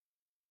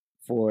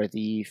 For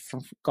the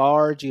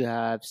guards, you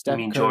have You Steph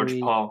mean George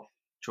Curry. Paul?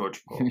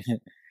 George Paul.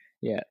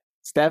 Yeah,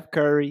 Steph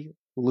Curry,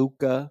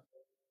 Luca,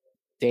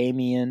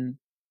 Damian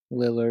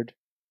Lillard,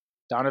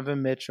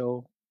 Donovan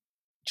Mitchell,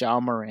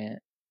 John Morant,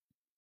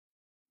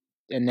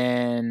 and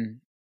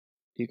then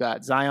you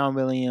got Zion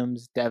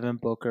Williams, Devin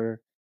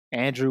Booker,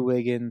 Andrew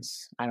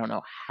Wiggins. I don't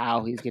know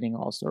how he's getting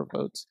All-Star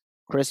votes.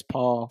 Chris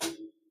Paul,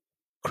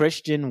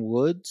 Christian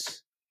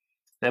Woods,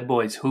 That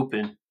boy's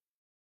hooping.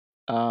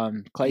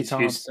 Klay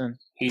Thompson.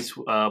 He's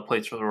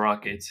plays for the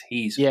Rockets.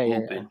 He's Yeah.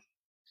 hooping.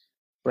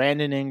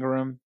 Brandon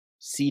Ingram,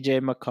 C.J.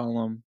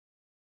 McCollum,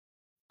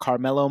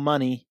 Carmelo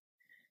Money,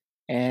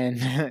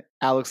 and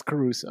Alex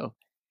Caruso.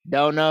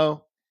 Don't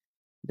know.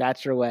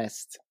 That's your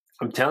West.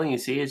 I'm telling you,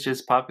 see, it's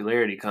just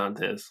popularity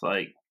contest.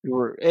 Like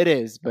It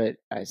is, but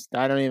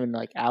I don't even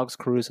like Alex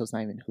Caruso's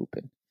not even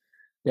hooping.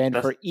 Then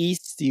that's for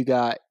East, you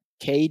got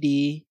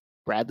KD,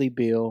 Bradley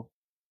Beal,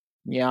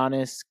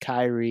 Giannis,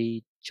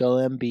 Kyrie,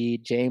 Joel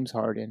Embiid, James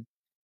Harden,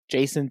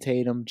 Jason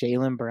Tatum,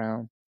 Jalen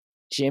Brown,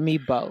 Jimmy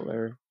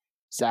Butler,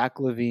 Zach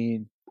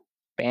LaVine,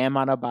 Bam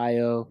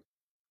Adebayo,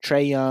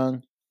 Trae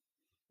Young,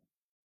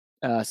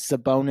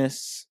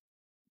 Sabonis.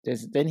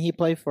 Didn't he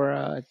play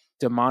for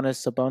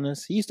Demonis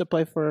Sabonis? He used to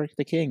play for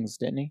the Kings,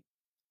 didn't he?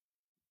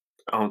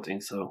 I don't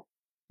think so.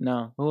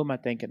 No. Who am I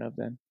thinking of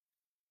then?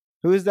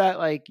 Who is that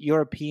like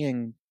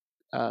European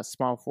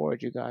small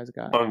forward you guys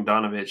got?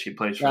 Bogdanovich, he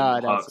plays for the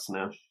That's Hawks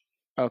now.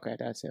 okay.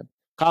 That's him.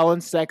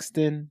 Colin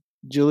Sexton,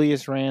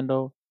 Julius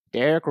Randle,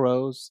 Derrick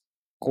Rose,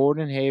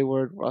 Gordon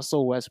Hayward,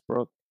 Russell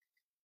Westbrook,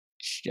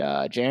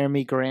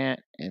 Jeremy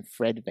Grant, and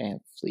Fred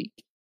VanVleet.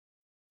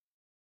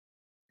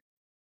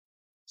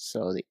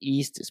 So the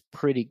East is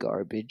pretty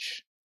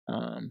garbage.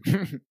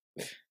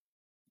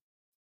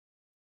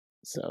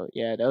 So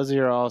yeah, those are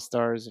your All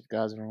Stars. If you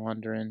guys were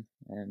wondering,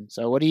 and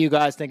so what do you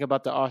guys think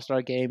about the All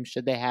Star game?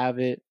 Should they have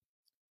it?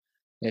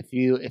 If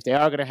they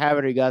are gonna have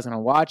it, are you guys gonna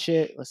watch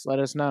it? Let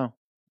us know.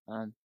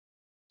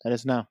 Let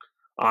us know.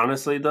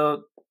 Honestly,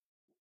 though,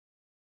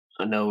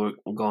 I know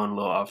we're going a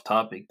little off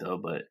topic though,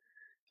 but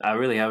I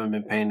really haven't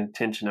been paying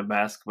attention to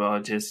basketball. I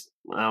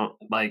don't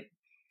like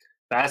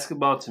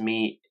basketball. To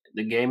me,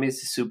 the game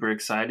is super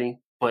exciting,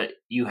 but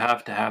you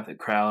have to have the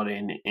crowd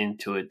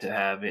into it to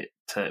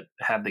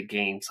have the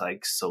games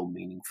like so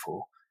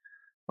meaningful.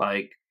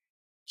 Like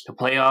the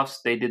playoffs,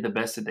 they did the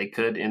best that they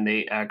could, and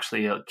they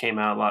actually came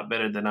out a lot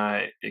better than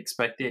I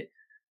expected.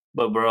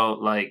 But bro,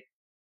 like,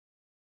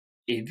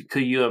 if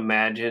could you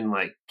imagine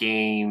like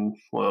game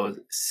what was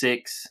it,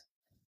 6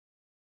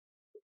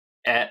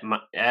 at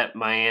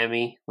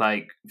Miami,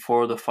 like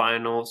for the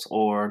finals,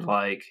 or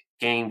like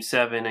game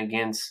 7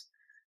 against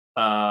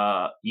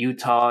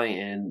Utah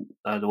and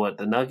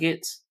the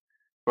Nuggets,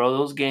 bro,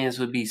 those games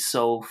would be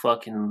so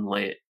fucking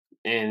lit.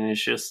 And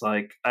it's just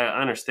like I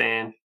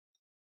understand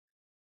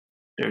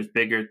there's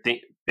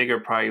bigger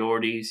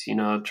priorities,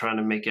 trying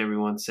to make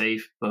everyone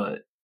safe, but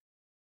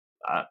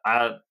I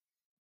I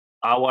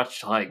I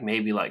watch like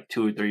maybe like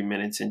 2 or 3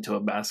 minutes into a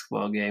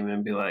basketball game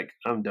and be like,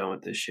 I'm done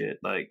with this shit.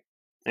 Like,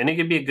 and it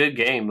could be a good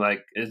game.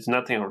 Like, it's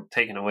nothing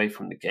taken away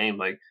from the game.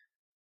 Like,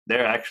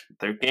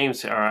 their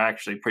games are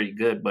actually pretty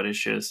good, but it's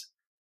just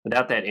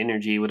without that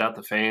energy, without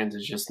the fans,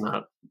 it's just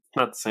not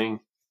the same.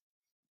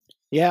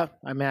 Yeah,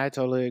 I mean, I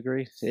totally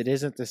agree. It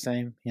isn't the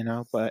same,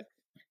 but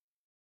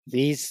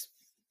these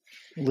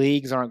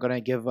leagues aren't going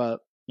to give up,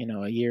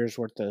 a year's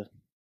worth of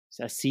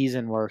a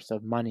season worth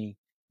of money.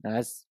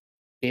 That's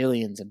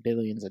billions and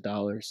billions of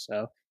dollars.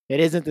 So it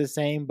isn't the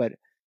same, but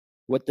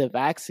with the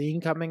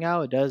vaccine coming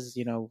out, it does,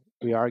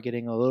 we are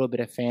getting a little bit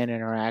of fan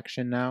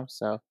interaction now.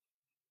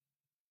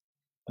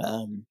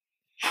 Um,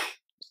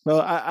 so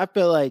I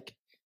feel like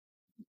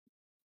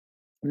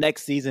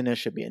next season it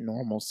should be a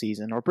normal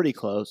season or pretty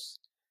close.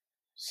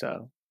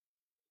 So,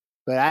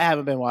 but I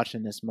haven't been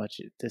watching this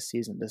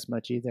season this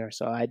much either.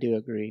 So I do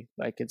agree.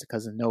 Like it's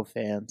because of no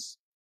fans.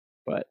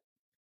 But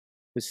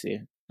we'll see.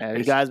 Have you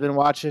It's guys been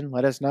watching?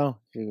 Let us know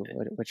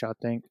what y'all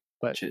think.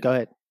 But too, go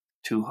ahead.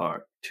 too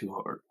hard, too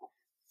hard.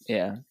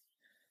 Yeah.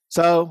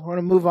 So we're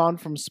gonna move on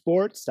from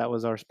sports. That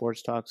was our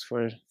sports talks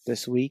for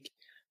this week.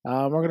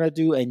 We're gonna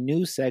do a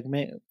new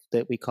segment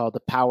that we call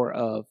the power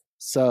of.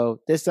 So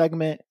this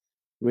segment,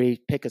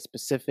 we pick a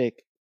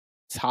specific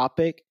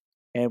topic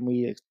and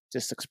we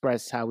just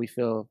express how we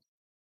feel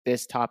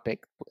this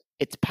topic,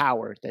 its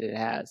power that it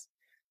has.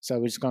 So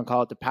we're just gonna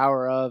call it the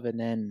power of, and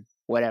then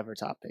whatever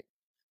topic.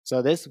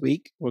 So this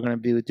week we're gonna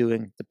be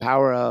doing the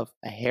power of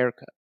a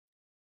haircut.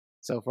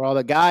 So for all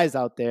the guys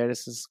out there,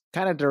 this is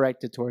kind of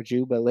directed towards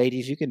you, but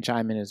ladies, you can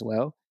chime in as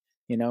well.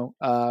 You know,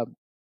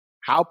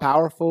 how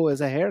powerful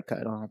is a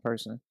haircut on a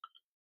person?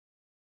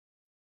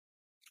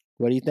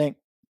 What do you think?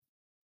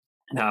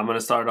 Now I'm gonna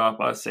start off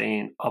by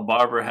saying a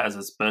barber has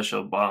a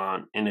special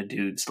bond in a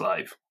dude's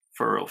life.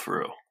 For real, for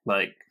real.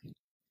 Like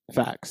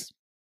Facts.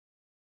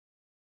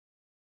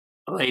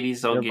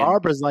 ladies don't Your get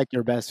barber's like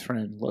your best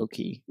friend, low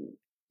key.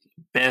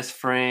 best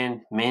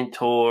friend,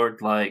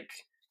 mentored. Like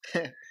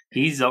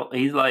he's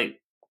like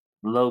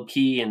low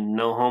key and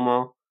no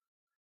homo.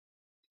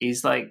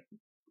 He's like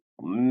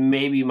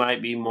maybe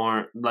might be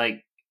more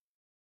like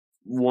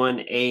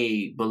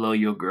 1A below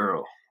your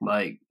girl.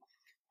 Like,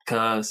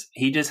 cause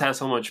he just has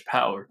so much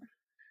power.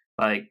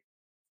 Like,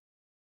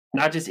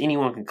 not just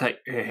anyone can cut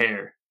your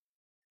hair.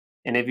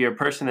 And if you're a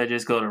person that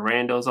just go to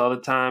randos all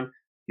the time,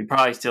 you're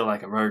probably still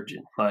like a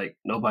virgin. Like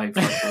nobody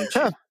fucking with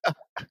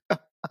you.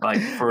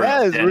 Like for real,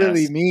 That is dead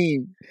really ass.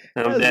 mean.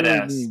 I'm That's dead really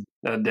ass. mean.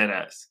 No dead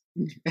ass.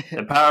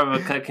 The power of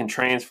a cut can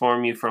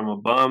transform you from a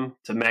bum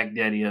to Mac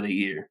Daddy of the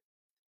Year.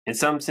 In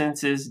some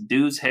senses,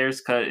 dude's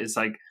haircut is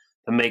like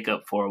the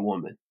makeup for a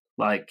woman.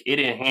 Like it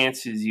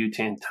enhances you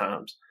 10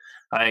 times.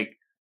 Like,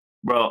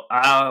 bro,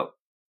 I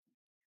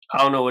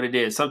don't know what it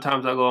is.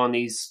 Sometimes I go on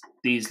these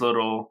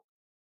little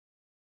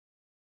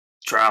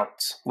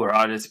droughts where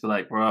I just be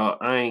like, bro,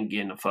 I ain't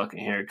getting a fucking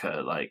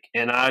haircut. Like,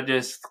 and I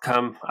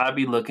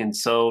be looking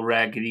so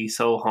raggedy,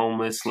 so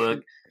homeless.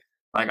 Look,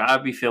 like I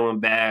be feeling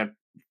bad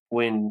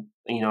when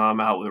I'm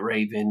out with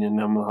Raven, and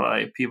I'm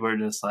like, people are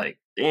just like,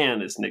 damn,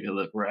 this nigga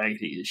look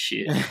raggedy as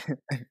shit.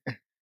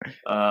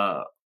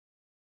 Uh,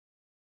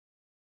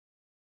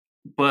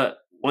 but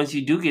once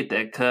you do get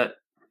that cut,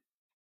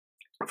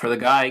 for the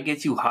guy, it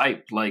gets you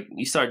hyped. Like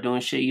you start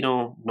doing shit you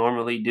don't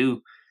normally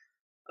do.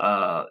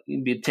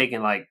 You'd be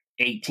taking like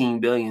 18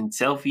 billion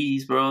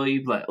selfies, bro.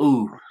 You'd be like,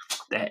 ooh,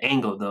 that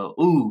angle though.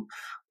 Ooh,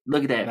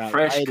 look at that That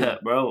fresh lighting.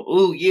 cut, bro.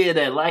 Ooh, yeah,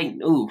 that light.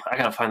 Ooh, I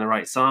gotta find the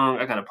right song.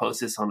 I gotta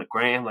post this on the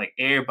gram. Like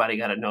everybody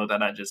gotta know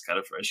that I just got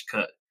a fresh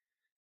cut.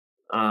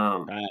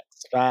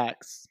 Facts.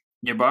 Facts.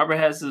 Your barber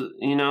has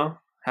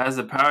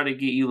the power to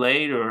get you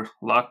laid or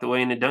locked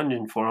away in a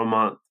dungeon for a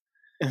month.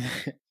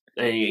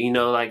 And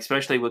like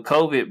especially with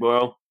COVID,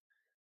 bro.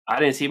 I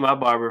didn't see my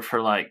barber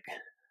for like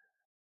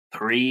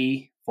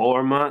 3,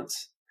 4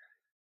 months.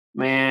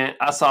 Man,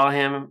 I saw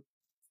him.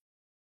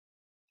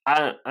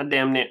 I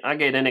damn near I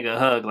gave that nigga a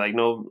hug, like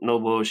no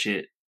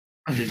bullshit.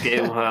 Just gave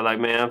him a hug, like,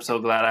 man, I'm so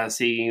glad I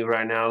see you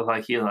right now.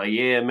 Like he's like,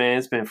 yeah, man,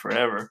 it's been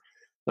forever.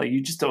 Like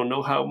you just don't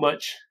know how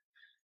much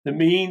it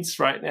means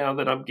right now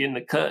that I'm getting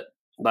a cut.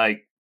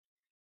 Like,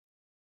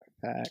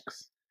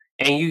 Facts.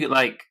 and you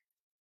like,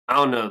 I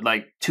don't know,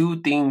 like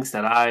 2 things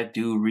that I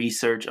do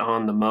research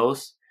on the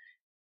most,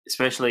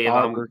 especially if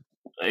I'm Barber.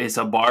 It's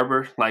a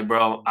barber. Like,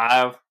 bro,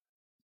 I've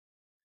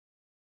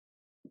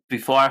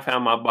before I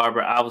found my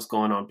barber, I was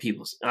on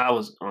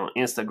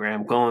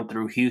Instagram going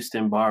through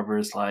Houston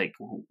barbers like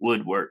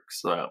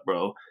woodworks,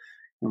 bro.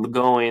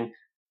 Going,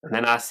 and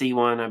then I see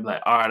one, I'm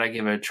like, all right, I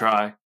give it a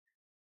try.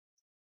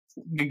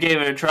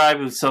 Gave it a try,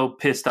 but was so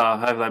pissed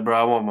off. I was like, bro,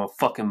 I want my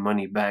fucking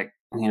money back.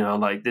 You know,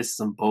 like this is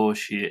some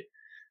bullshit.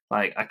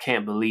 Like I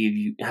can't believe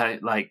you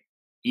like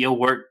your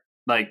work.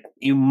 Like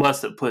you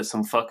must have put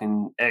some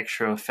fucking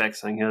extra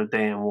effects on your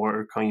damn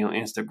work on your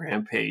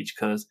Instagram page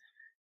because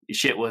your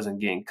shit wasn't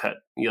getting cut.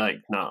 You're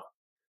like, no.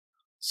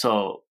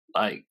 So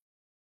like,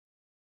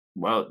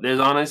 bro, there's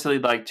honestly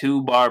like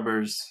two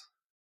barbers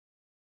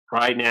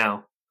right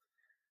now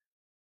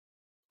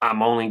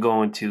I'm only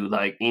going to.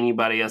 Like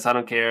anybody else. I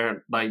don't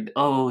care. Like,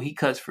 oh, he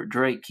cuts for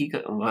Drake.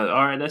 Like,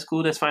 all right, that's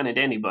cool. That's fine and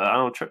dandy. But I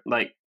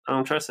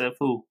don't trust that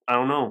fool. I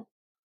don't know.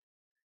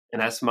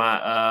 And that's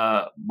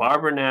my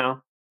barber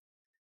now.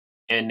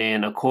 And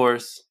then of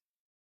course,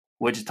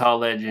 Wichita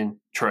legend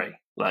Trey.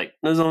 Like,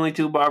 there's only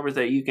two barbers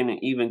that you can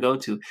even go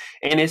to,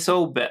 and it's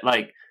so bad.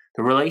 Like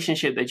the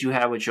relationship that you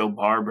have with your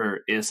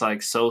barber is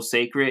like so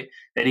sacred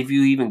that if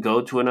you even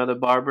go to another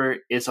barber,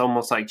 it's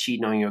almost like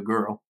cheating on your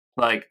girl.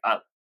 Like I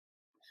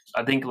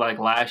think like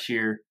last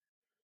year,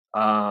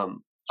 I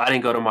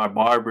didn't go to my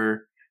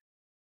barber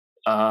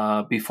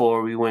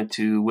before we went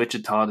to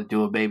Wichita to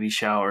do a baby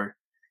shower,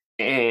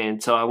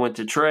 and so I went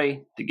to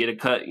Trey to get a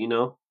cut. You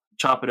know,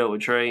 chop it up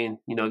with Trey and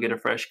get a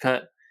fresh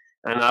cut.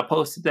 And I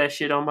posted that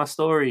shit on my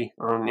story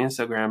on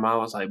Instagram. I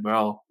was like,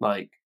 bro,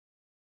 like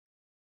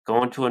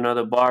going to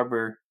another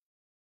barber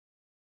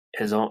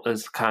is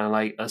kind of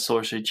like a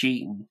source of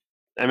cheating.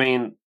 I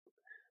mean,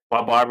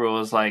 my barber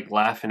was like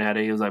laughing at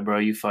it. He was like, "Bro,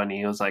 you funny."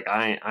 He was like,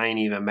 I ain't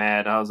even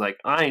mad." I was like,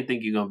 "I ain't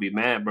think you're gonna be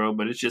mad, bro."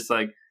 But it's just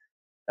like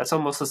that's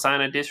almost a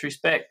sign of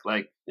disrespect.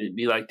 Like it'd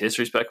be like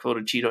disrespectful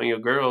to cheat on your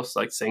girls.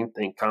 Like same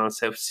thing,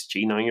 concepts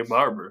cheating on your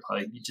barber.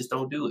 Like you just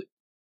don't do it.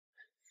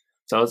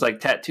 So it's like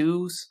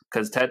tattoos,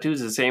 because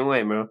tattoos is the same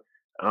way, bro.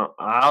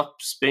 I'll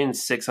spend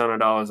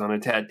 $600 on a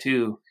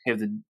tattoo if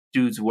the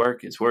dude's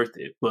work is worth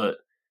it, but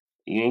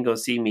you ain't gonna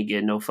see me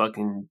get no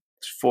fucking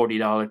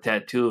 $40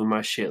 tattoo and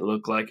my shit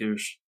look like it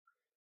was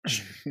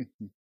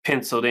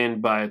penciled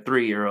in by a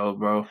 3 year old,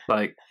 bro.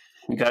 Like,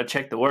 you gotta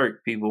check the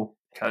work, people.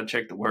 Gotta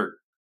check the work.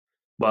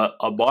 But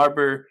a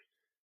barber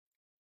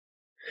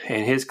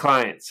and his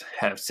clients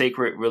have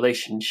sacred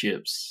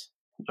relationships.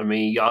 I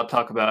mean, y'all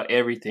talk about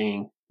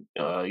everything.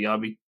 Y'all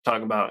be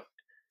talking about,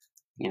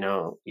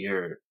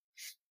 your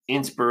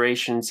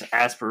inspirations,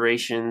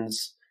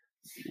 aspirations,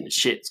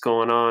 shit's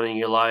going on in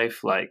your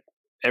life. Like,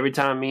 every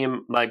time me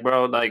and, like,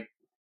 bro, like,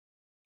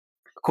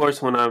 of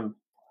course, when I'm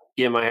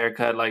getting my hair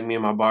cut, like, me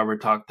and my barber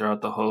talk throughout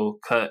the whole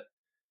cut,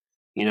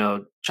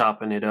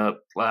 chopping it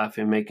up,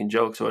 laughing, making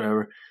jokes, or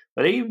whatever.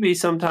 But it would be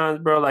sometimes,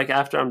 bro, like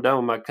after I'm done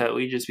with my cut,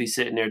 we just be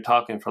sitting there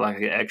talking for like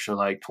an extra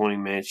like 20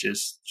 minutes,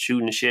 just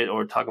shooting the shit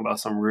or talking about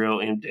some real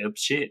in depth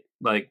shit.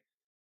 Like,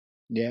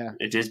 Yeah,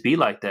 it just be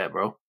like that,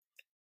 bro.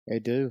 they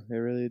do. They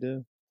really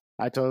do.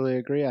 I totally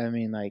agree. I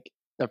mean, like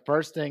the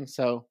first thing.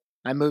 So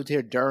I moved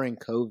here during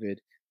COVID,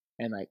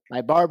 and like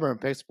my barber in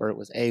Pittsburgh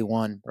was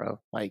A1, bro.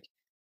 Like,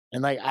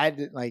 and like I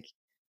did like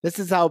this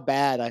is how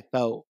bad I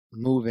felt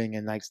moving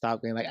and like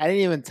stopping. Like I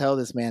didn't even tell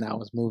this man I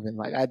was moving.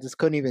 Like I just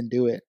couldn't even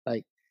do it.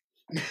 Like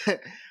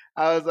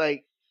I was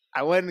like,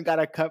 I went and got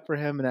a cut for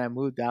him, and I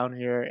moved down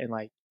here, and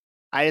like,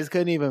 I just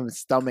couldn't even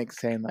stomach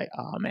saying like,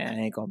 "Oh man, I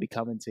ain't gonna be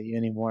coming to you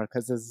anymore,"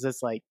 because it's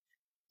just like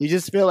you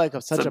just feel like of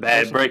It's a such a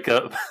bad personal,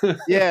 breakup.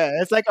 yeah,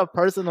 it's like a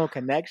personal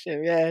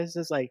connection. Yeah, it's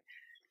just like,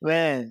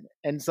 man,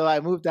 and so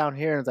I moved down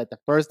here, and it's like the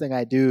first thing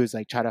I do is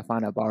like try to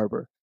find a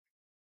barber.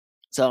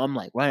 So I'm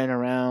like running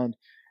around,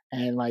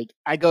 and like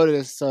I go to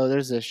this. So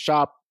there's a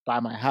shop by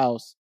my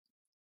house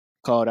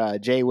called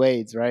Jay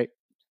Wade's, right?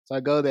 So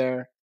I go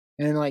there,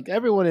 and like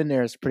everyone in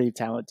there is pretty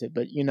talented,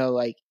 but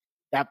like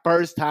that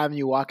first time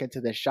you walk into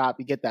the shop,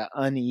 you get that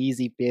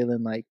uneasy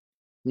feeling, like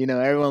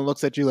everyone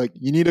looks at you like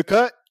you need a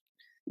cut.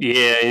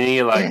 Yeah, and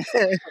you're like,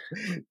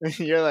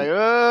 You're like,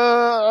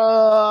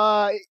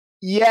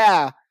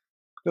 yeah.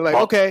 They're like,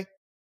 well, okay,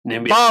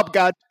 then be, Bob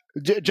got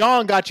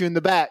John got you in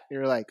the back.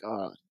 You're like,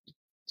 oh,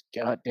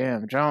 god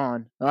damn,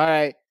 John. All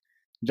right.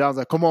 John's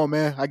like, come on,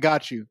 man, I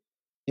got you.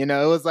 It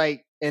was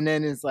like, and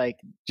then it's like,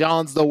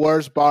 John's the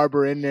worst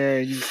barber in there,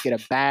 and you just get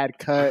a bad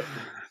cut.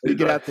 Or you he's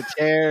get like, out the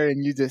chair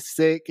and you just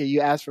sick, and you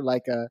ask for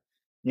like a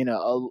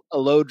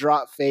low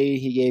drop fade.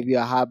 He gave you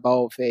a high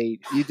ball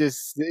fade. You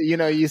just,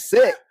 you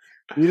sick.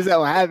 You just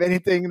don't have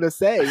anything to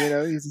say.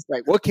 He's just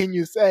like, what can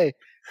you say?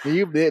 And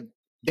you've been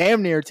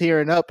damn near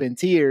tearing up in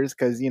tears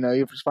because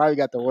you've probably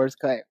got the worst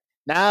cut.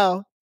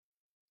 Now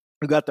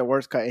who got the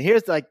worst cut. And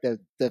here's like the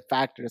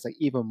factor that's like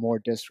even more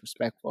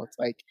disrespectful. It's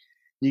like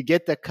you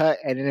get the cut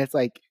and then it's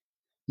like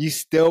you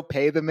still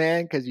pay the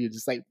man because you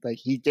just like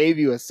he gave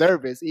you a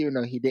service even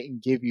though he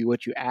didn't give you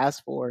what you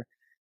asked for.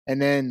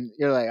 And then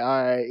you're like,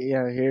 all right,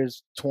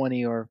 here's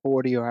 20 or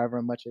 40 or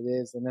however much it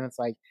is. And then it's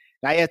like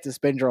now you have to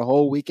spend your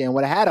whole weekend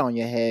with a hat on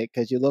your head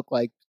because you look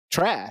like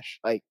trash.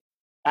 Like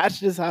that's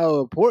just how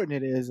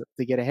important it is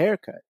to get a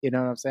haircut. You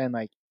know what I'm saying?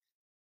 Like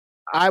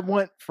I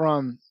went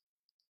from,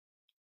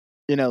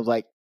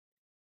 like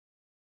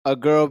a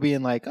girl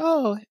being like,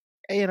 "Oh,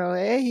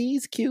 hey,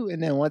 he's cute,"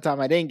 and then one time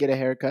I didn't get a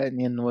haircut, and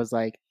then was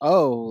like,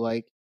 "Oh,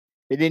 like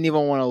they didn't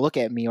even want to look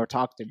at me or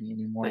talk to me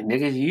anymore." Like,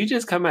 nigga, you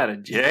just come out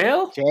of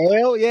jail?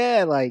 Jail,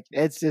 yeah, like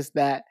it's just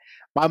that.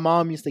 My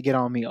mom used to get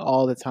on me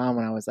all the time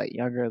when I was like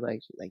younger,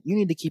 like she's like, "You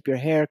need to keep your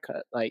hair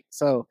cut." Like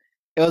so,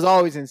 it was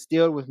always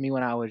instilled with me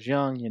when I was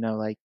young.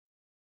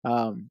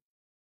 Um,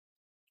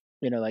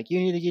 like you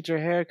need to get your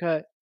hair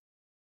cut.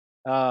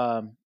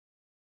 Um,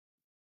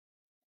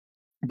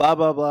 blah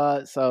blah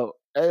blah. So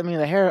I mean,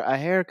 a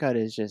haircut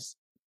is just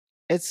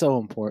it's so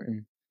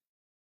important.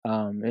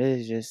 It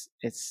is just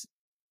it's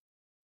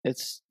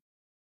it's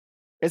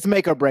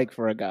make or break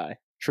for a guy.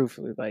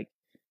 Truthfully, like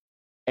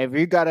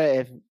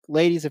if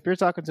ladies, if you're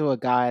talking to a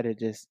guy that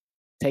just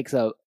takes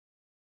a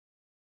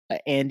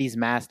Andy's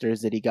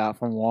Masters that he got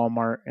from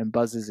Walmart and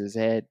buzzes his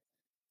head,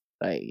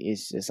 like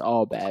it's just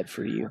all bad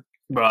for you.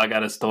 Bro, I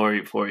got a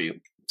story for you.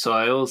 So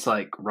it was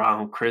like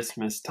around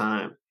Christmas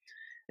time.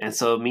 And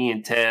so me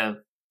and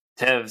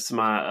Tev's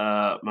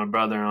my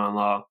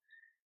brother-in-law.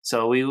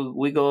 So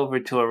we go over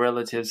to a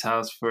relative's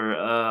house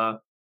for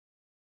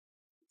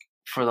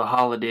the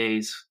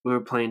holidays. We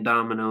were playing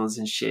dominoes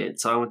and shit.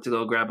 So I went to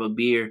go grab a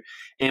beer.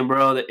 And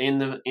bro, in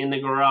the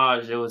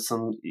garage there was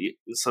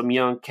some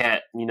young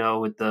cat,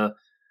 with the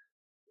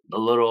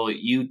little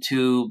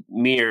YouTube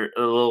mirror,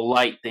 the little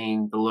light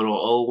thing, the little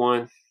old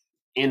one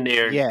in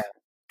there Yeah.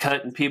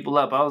 cutting people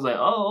up. I was like,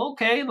 oh,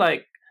 okay,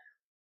 like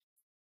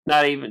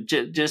not even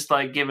just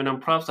like giving them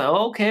props. Like,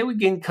 oh, okay, we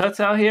getting cuts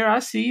out here. I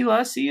see you.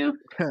 I see you.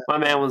 My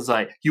man was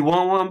like, you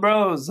want one,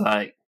 bro? I was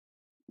like,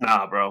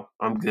 nah, bro,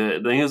 I'm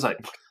good. Then he was like,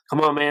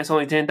 come on, man, it's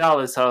only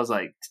 $10. So I was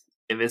like,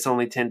 if it's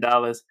only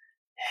 $10,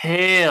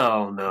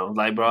 hell no.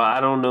 Like, bro, I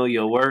don't know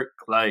your work.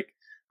 Like,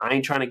 I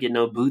ain't trying to get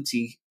no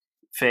booty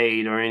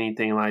fade or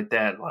anything like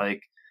that.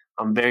 Like,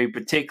 I'm very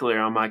particular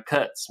on my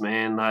cuts,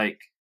 man. Like,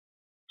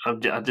 I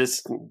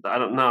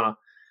don't know.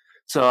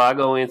 So I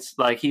go in,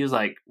 like, he was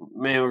like,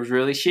 man, it was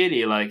really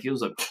shitty. Like, he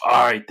was like,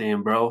 all right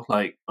then, bro.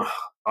 Like, all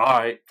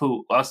right,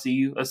 cool. I see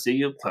you. I see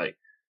you. Like,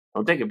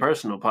 don't take it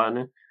personal,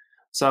 partner.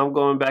 So I'm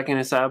going back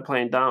inside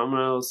playing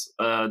dominoes.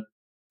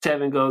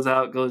 Tevin goes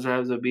out, goes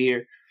grabs a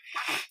beer,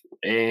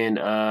 and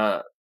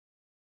I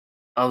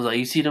was like,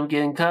 "You see them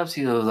getting cups?"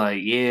 He was like,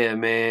 "Yeah,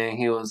 man."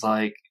 He was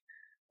like,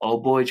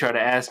 "Old boy tried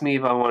to ask me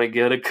if I want to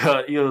get a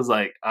cut." I was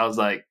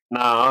like,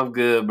 "Nah, I'm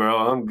good, bro.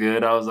 I'm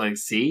good." I was like,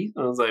 "See?"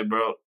 I was like,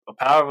 "Bro, a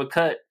power of a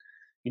cut.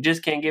 You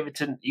can't give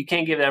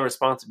that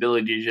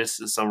responsibility just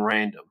to some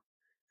random."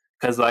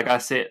 Because like I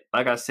said,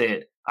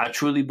 I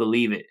truly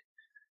believe it.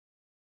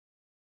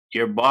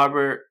 Your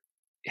barber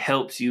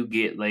helps you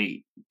get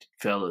laid,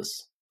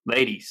 fellas.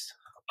 Ladies,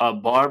 a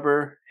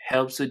barber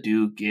helps a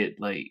dude get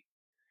laid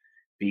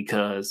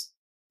because,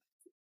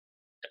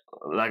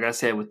 like I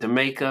said, with the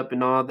makeup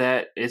and all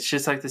that, it's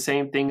just like the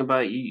same thing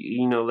about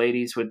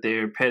ladies with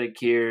their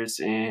pedicures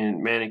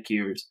and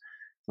manicures.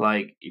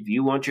 Like, if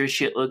you want your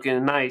shit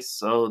looking nice,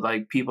 so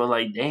like people are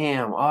like,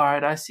 damn, all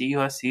right, I see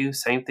you, I see you.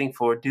 Same thing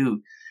for a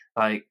dude.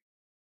 Like,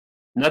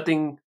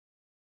 nothing,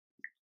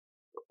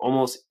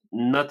 almost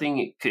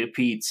nothing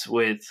competes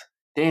with,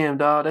 damn,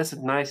 dog, that's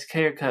a nice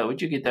haircut.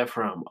 Where'd you get that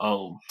from?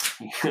 Oh,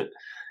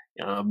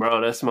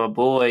 bro, that's my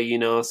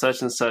boy,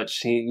 such and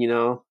such.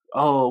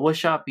 Oh, what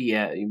shop he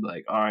at? You be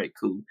like, all right,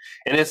 cool.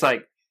 And it's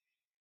like,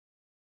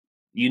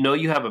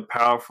 you have a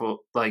powerful,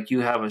 like,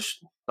 you have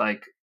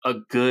like a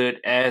good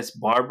ass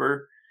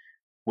barber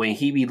when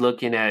he be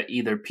looking at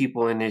either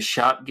people in his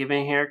shop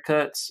giving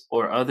haircuts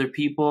or other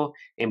people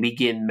and be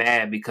getting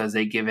mad because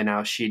they giving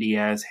out shitty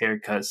ass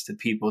haircuts to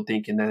people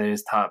thinking that it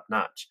is top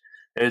notch.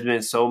 There's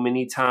been so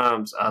many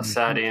times I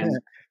sat in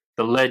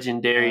the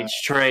legendary uh,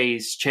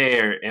 Trey's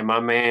chair and my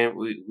man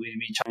we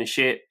be trying to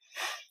shit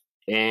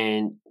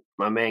and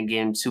my man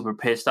getting super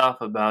pissed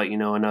off about,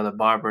 another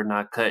barber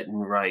not cutting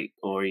right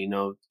or,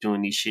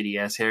 doing these shitty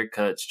ass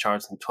haircuts,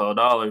 charging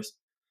 $12.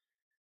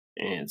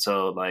 And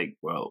so, like,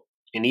 bro,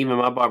 and even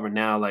my barber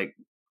now, like,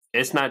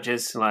 it's not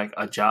just like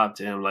a job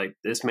to him. Like,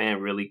 this man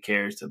really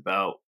cares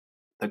about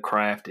the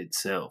craft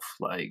itself.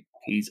 Like,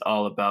 he's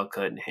all about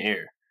cutting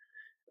hair.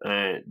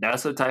 And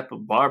that's the type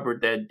of barber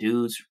that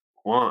dudes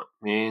want,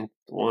 man.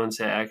 The ones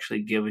that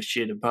actually give a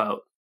shit about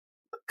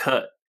the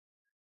cut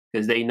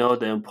because they know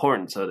the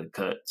importance of the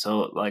cut.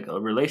 So, like, a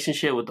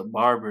relationship with the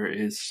barber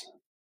is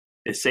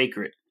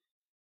sacred.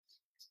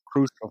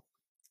 crucial,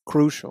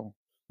 crucial.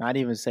 Not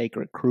even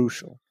sacred,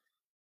 crucial.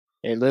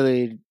 It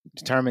literally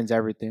determines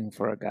everything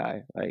for a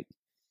guy. Like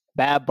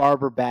bad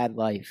barber, bad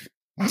life.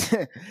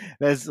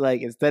 That's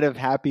like instead of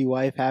happy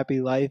wife,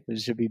 happy life, it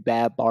should be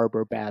bad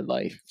barber, bad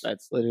life.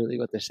 That's literally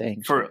what the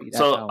saying should be. That's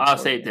So how I'll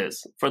say important it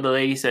is. this for the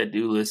ladies that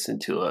do listen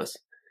to us.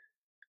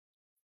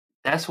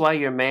 That's why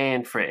your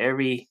man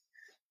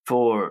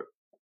for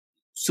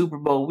Super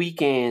Bowl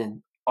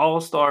weekend,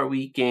 All Star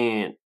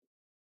weekend,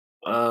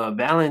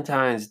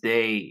 Valentine's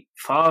Day,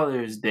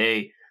 Father's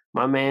Day,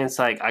 My man's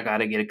like, I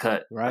gotta get a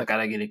cut. I Right.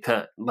 gotta get a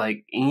cut.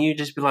 Like, and you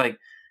just be like,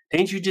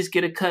 didn't you just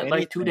get a cut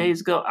like 2 Anything.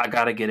 days ago? I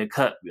gotta get a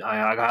cut.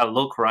 I gotta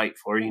look right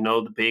for,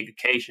 the big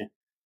occasion.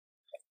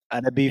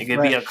 Gotta be It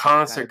could be a fresh.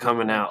 concert Gotta be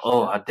coming out. fresh.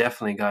 Oh, I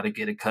definitely gotta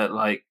get a cut.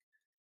 Like,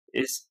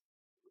 it's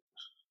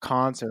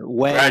Concert,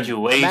 wedding.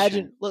 graduation.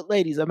 Imagine, look,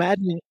 ladies,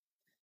 imagine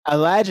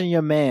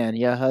your man,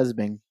 your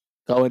husband,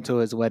 going to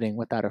his wedding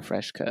without a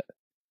fresh cut.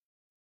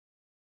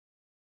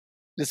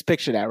 Just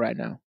picture that right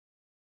now.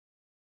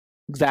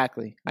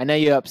 Exactly. I know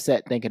you're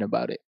upset thinking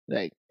about it.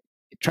 Like,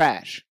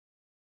 trash.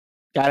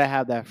 Gotta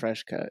have that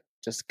fresh cut.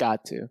 Just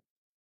got to.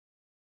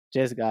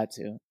 Just got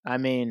to. I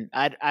mean,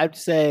 I'd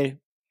say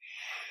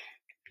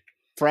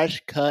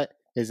fresh cut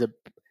is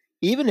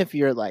even if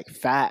you're like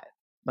fat,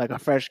 like a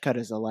fresh cut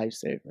is a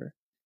lifesaver.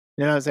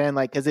 You know what I'm saying?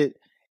 Like, cause it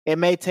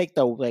may take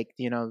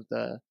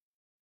the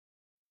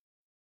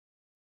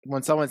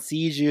when someone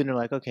sees you and they're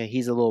like, okay,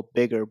 he's a little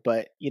bigger,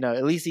 but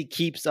at least he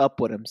keeps up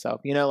with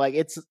himself. Like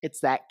it's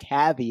that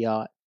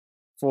caveat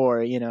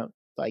for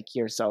like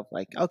yourself.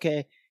 Like,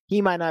 okay,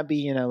 he might not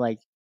be like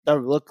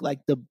look like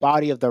the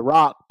body of the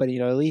Rock, but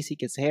at least he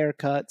gets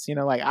haircuts.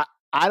 Like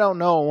I don't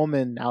know a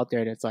woman out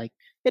there that's like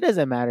it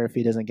doesn't matter if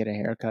he doesn't get a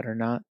haircut or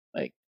not.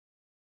 Like,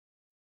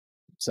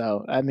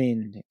 so I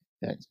mean,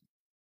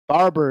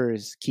 barber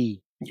is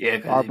key. Yeah,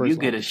 because if you Barber's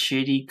get a life.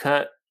 shitty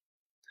cut,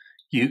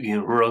 you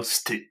get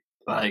roasted.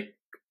 Like,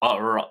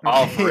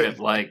 off rip.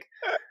 Like,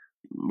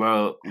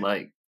 bro,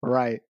 like,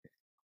 Right.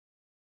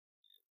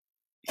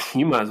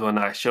 you might as well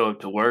not show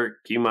up to work.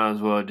 You might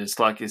as well just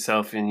lock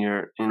yourself in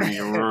your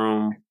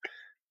room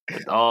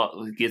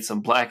get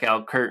some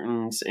blackout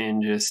curtains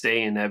and just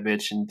stay in that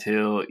bitch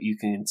until you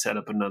can set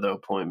up another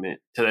appointment.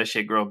 Till that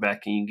shit grow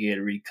back and you get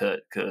it recut.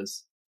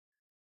 Cause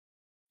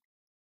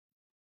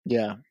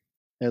Yeah,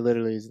 it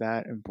literally is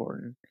that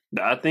important.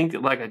 I think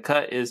like a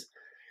cut is.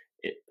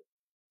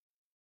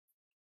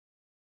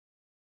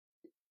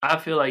 I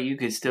feel like you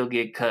could still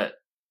get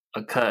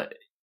a cut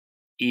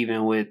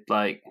even with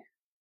like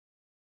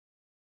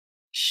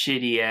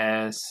shitty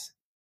ass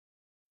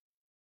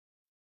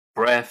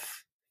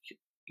breath,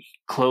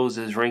 clothes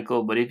is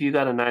wrinkled. But if you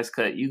got a nice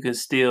cut, you can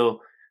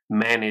still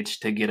manage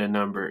to get a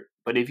number.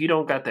 But if you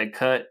don't got that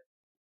cut,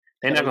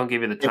 they're not gonna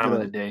give you the time of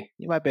the day.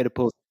 You might be able to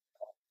pull.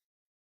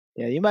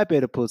 Yeah, you might be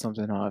able to pull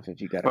something off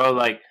if you got a Bro, cut.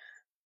 like,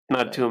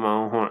 not to my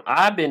own horn.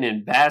 I've been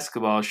in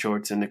basketball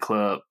shorts in the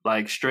club,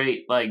 like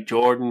straight, like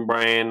Jordan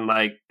brand,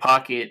 like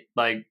pocket,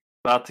 like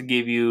about to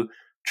give you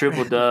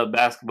triple dub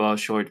basketball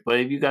shorts. But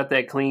if you got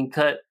that clean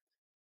cut,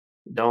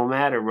 don't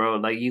matter, bro.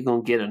 Like, you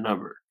gonna get a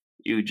number.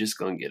 You just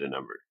gonna get a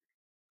number.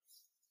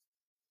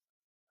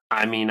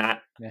 I mean,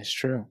 That's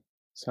true.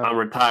 So I'm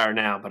retired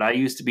now, but I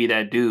used to be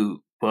that dude.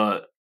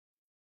 But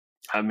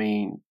I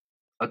mean,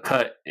 a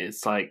cut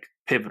is like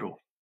pivotal,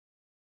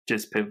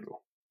 just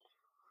pivotal.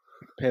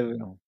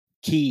 pivotal,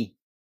 key.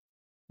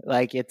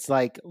 Like it's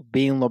like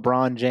being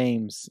LeBron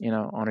James,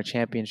 on a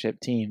championship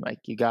team. Like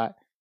you got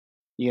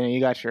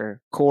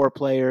your core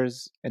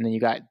players, and then you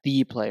got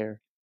the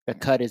player. The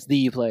cut is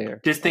the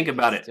player. Just think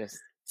about it.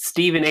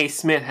 Stephen A.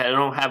 Smith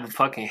don't have a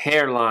fucking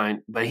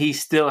hairline, but he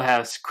still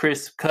has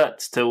crisp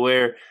cuts to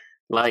where,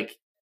 like,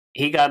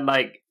 he got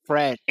like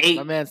fresh. 8.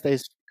 My man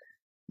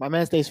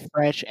stays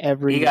fresh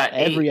He got 8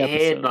 every episode.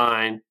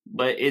 headline,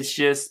 but it's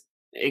just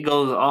it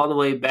goes all the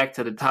way back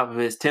to the top of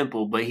his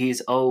temple. But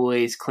he's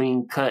always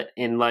clean cut,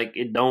 and like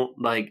it don't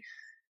like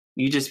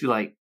you just be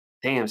like,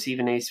 damn,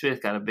 Stephen A.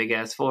 Smith got a big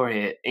ass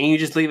forehead, and you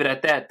just leave it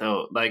at that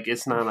though. Like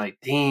it's not like,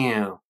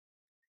 damn,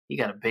 he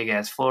got a big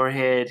ass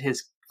forehead.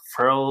 His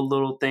furrow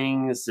little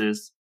thing is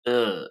just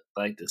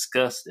like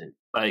disgusting.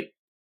 Like,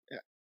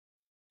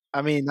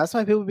 I mean, that's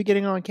why people be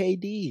getting on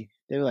KD.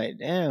 They're like,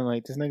 damn,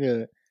 like this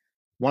nigga,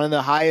 one of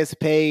the highest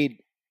paid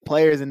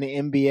players in the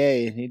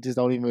NBA, and he just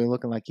don't even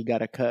looking like he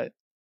got a cut.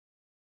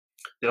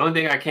 The only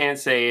thing I can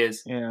say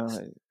is,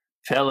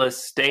 fellas,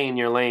 stay in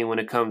your lane when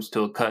it comes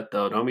to a cut,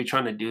 though. Don't be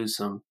trying to do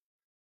some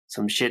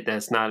shit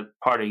that's not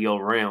part of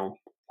your realm.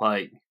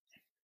 Like,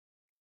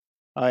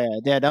 oh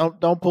yeah,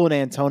 don't pull an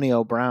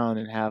Antonio Brown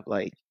and have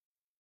like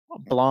a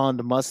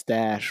blonde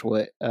mustache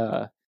with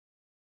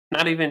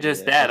not even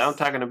just that. I'm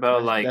talking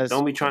about like,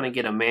 don't be trying to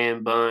get a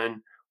man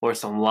bun or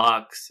some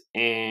locks,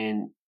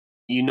 and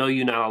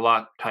you're not a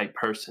lock type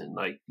person.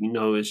 Like,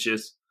 it's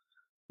just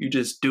you're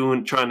just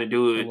trying to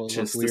do it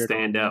just to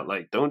stand out.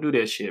 Like, don't do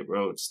that shit,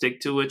 bro. Stick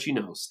to what you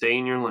know. Stay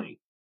in your lane.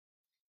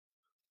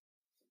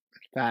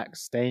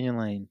 Facts. Stay in your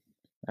lane.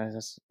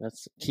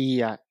 That's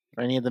key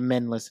for any of the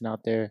men listening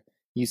out there.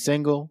 You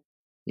single,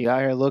 you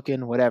out here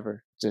looking,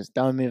 whatever. Just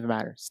don't even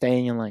matter. Stay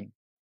in your lane.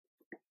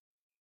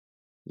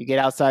 You get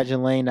outside your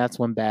lane, that's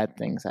when bad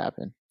things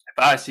happen.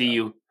 If I see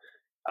you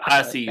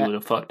with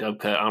a fucked up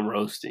cut, I'm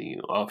roasting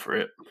you off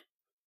rip.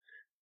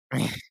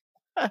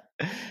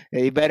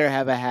 You better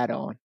have a hat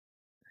on.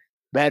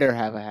 Better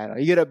have a hat on.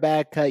 You get a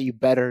bad cut, you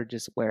better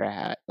just wear a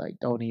hat. Like,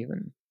 don't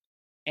even.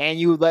 And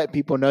you let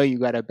people know you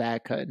got a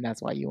bad cut, and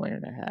that's why you're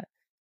wearing a hat.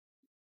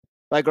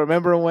 Like,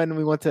 remember when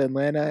we went to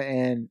Atlanta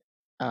and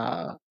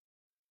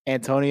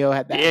Antonio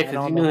had that hat on? Yeah,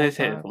 because you knew his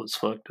head was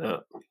fucked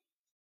up.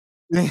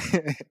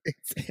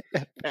 It's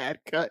a bad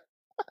cut.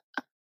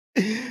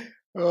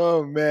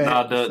 Oh man.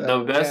 No, the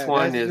So best yeah,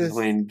 one that's is just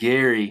when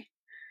Gary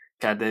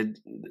got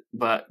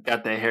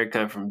that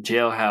haircut from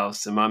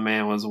Jailhouse, and my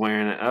man was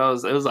wearing it.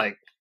 It was like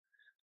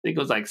I think it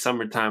was like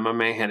summertime. My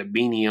man had a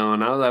beanie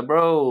on. I was like,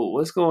 bro,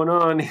 what's going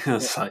on? He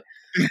was like,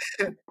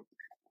 I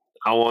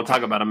don't want to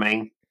talk about it,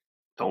 man.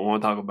 Don't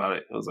want to talk about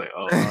it. I was like,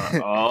 oh, all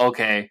right. Oh,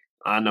 okay.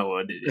 I know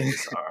what it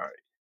is. All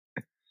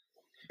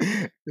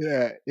right.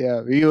 yeah,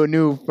 yeah. You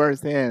knew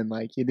firsthand,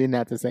 like you didn't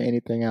have to say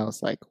anything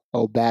else, like,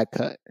 oh, bad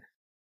cut,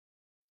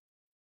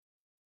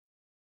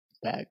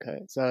 bad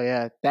cut. So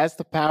yeah, that's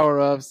the power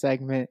of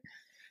segment.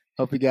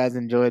 Hope you guys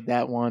enjoyed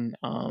that one.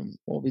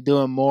 We'll be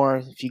doing more.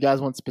 If you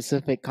guys want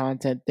specific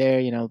content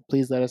there,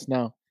 please let us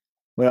know.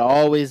 We're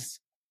always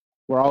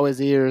we're always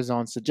ears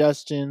on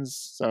suggestions.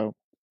 So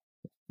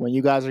when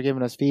you guys are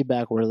giving us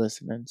feedback, we're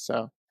listening.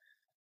 So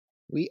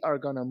we are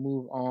gonna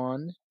move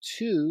on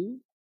to,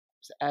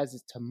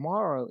 as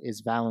tomorrow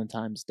is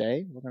Valentine's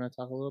Day. We're gonna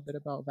talk a little bit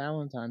about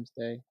Valentine's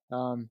Day.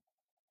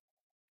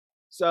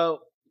 So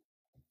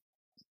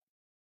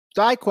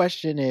my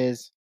question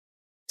is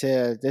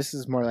this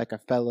is more like a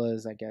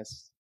fellas, I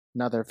guess.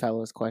 Another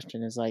fellas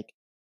question is like,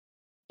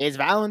 is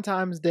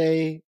Valentine's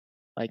Day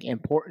like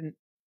important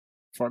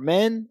for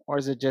men, or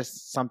is it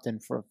just something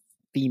for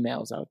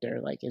females out there?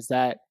 Like, is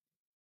that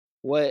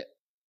what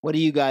what do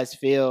you guys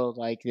feel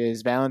like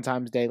is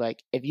Valentine's Day?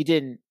 Like, if you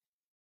didn't,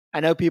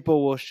 I know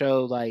people will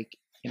show like,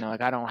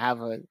 like I don't have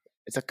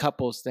it's a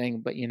couples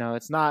thing, but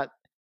it's not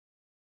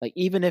like,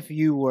 even if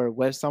you were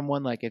with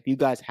someone, like if you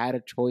guys had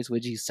a choice,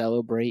 would you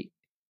celebrate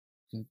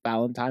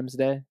Valentine's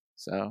Day?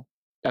 So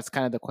that's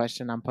kind of the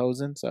question I'm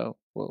posing. So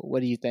what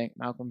do you think,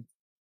 Malcolm?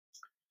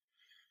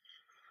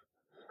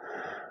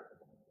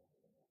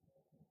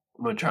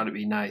 I'm going to try to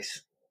be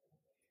nice.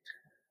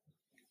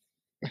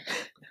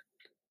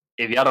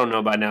 If y'all don't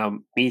know by now,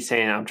 me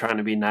saying I'm trying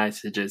to be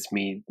nice is just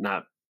me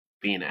not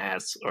being an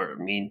ass or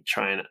me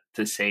trying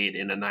to say it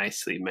in a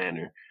nicely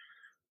manner.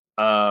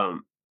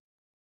 Um,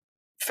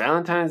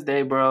 Valentine's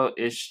Day, bro,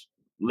 is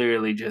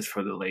literally just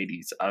for the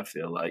ladies. I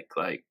feel like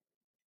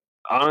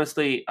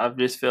honestly, I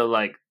just feel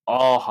like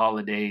all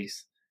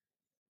holidays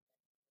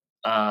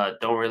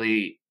don't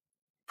really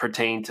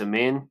pertain to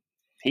men.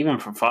 Even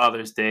for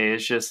Father's Day,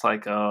 it's just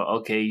like,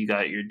 okay, you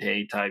got your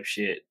day type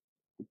shit.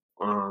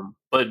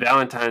 But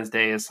Valentine's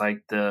Day is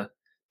like the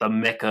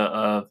mecca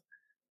of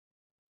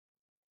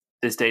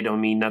this day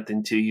don't mean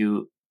nothing to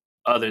you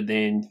other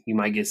than you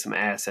might get some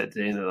ass at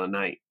the end of the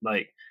night.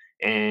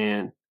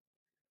 And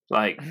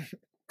like,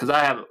 cause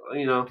I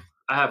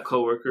have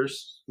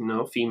coworkers,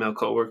 female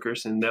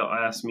coworkers, and they'll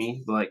ask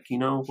me like,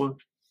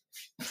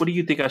 what do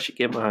you think I should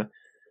get my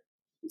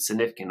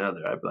significant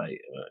other? I'd be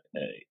like,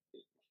 hey,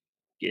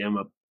 get him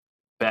a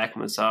back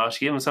massage,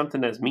 give him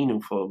something that's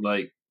meaningful,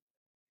 like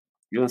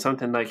give him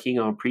something like he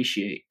gonna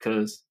appreciate.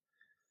 Cause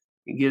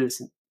you give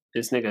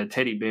this nigga a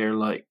teddy bear,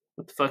 like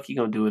what the fuck you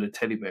gonna do with a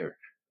teddy bear?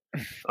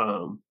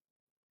 Um,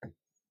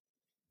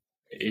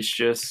 it's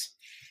just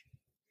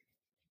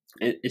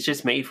it's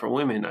just made for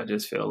women. I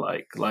just feel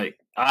like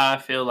I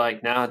feel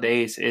like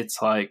nowadays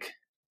it's like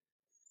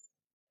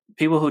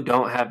people who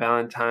don't have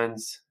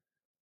Valentines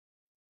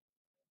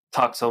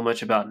talk so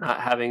much about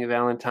not having a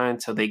Valentine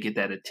so they get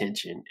that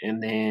attention.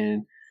 And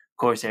then of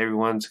course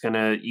everyone's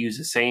gonna use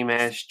the same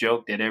ass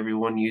joke that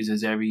everyone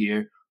uses every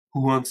year.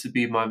 Who wants to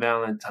be my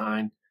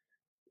Valentine?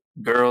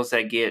 Girls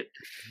that get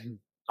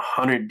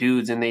 100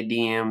 dudes in their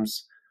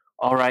DMs.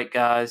 All right,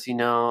 guys, here's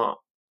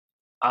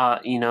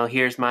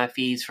my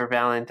fees for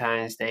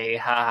Valentine's Day.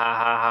 Ha ha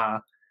ha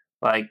ha.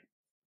 Like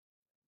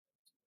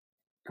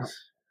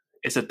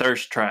it's a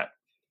thirst trap.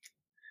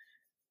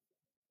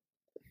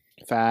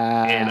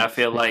 And I Facts,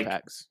 feel big like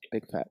facts,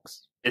 big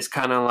facts. it's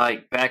kind of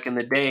like back in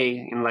the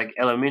day in like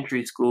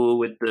elementary school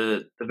with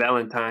the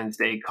Valentine's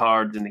Day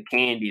cards and the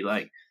candy.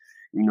 Like,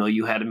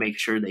 you had to make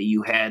sure that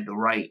you had the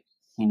right,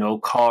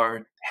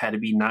 card. Had to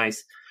be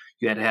nice.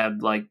 You had to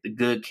have like the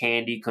good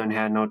candy. Couldn't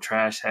have no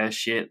trash ass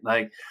shit.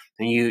 Like,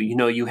 and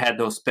you had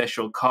those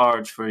special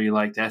cards for you,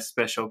 like that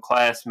special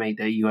classmate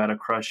that you had a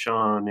crush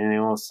on, and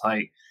it was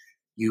like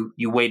you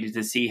waited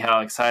to see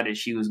how excited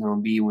she was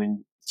gonna be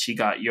when she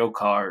got your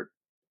card.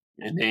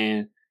 And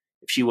then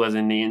if she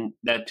wasn't in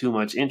that too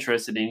much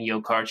interested in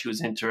your card, she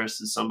was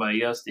interested in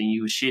somebody else, then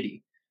you was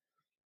shitty.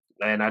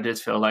 And I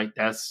just feel like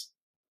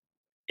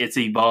it's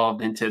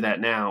evolved into that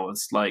now.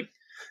 It's like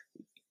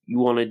you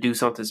want to do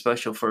something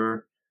special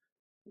for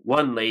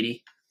one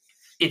lady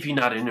if you're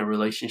not in a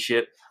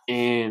relationship,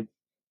 and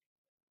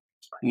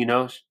you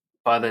know,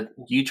 by the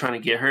you trying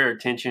to get her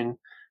attention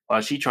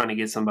while she trying to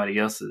get somebody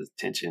else's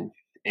attention,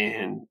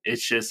 and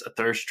it's just a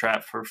thirst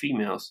trap for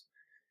females.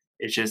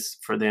 It's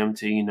just for them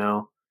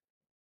to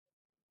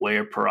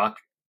wear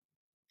provocative.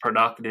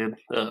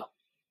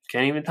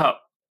 Can't even talk.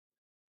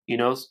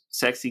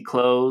 Sexy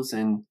clothes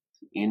and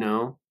you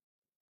know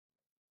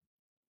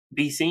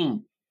be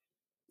seen,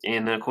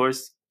 and of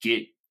course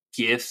get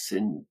gifts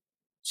and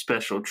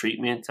special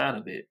treatments out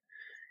of it.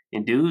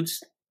 And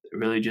dudes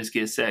really just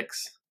get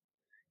sex.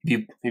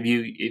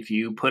 if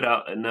you put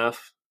out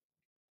enough,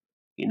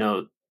 you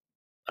know,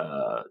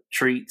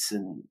 treats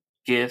and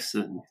gifts,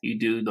 and you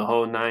do the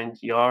whole 9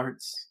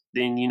 yards,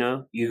 then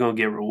you're gonna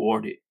get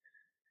rewarded.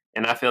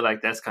 And I feel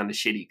like that's kind of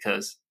shitty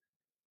because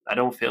I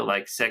don't feel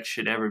like sex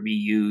should ever be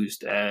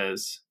used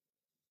as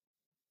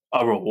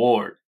a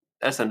reward.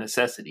 That's a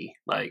necessity.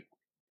 Like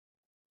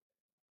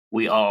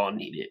we all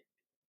need it.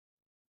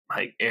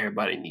 Like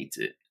everybody needs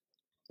it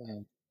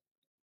Yeah.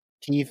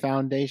 Key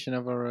foundation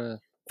of a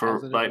for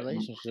positive like,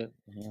 relationship.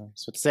 Yeah.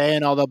 That's what say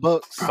in all the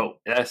books. bro.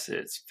 That's it.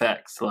 It's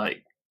facts.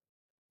 Like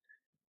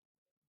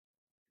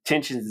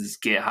tensions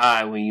just get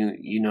high when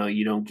you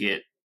don't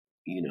get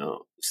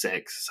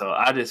sex. So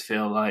I just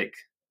feel like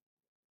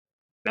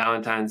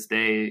Valentine's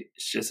Day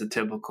is just a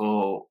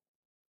typical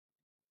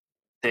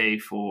day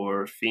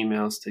for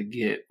females to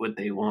get what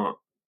they want,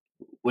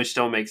 which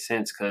don't make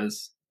sense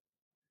because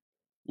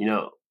you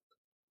know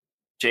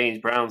James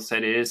Brown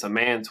said it is a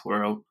man's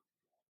world,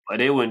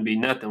 but it wouldn't be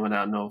nothing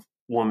without no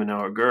woman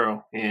or a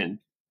girl. And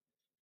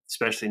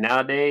especially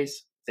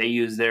nowadays, they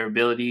use their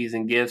abilities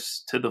and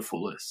gifts to the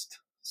fullest.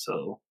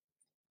 So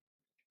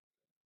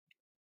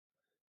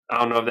I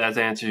don't know if that's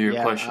answered your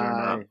Yeah, question or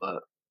not, I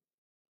but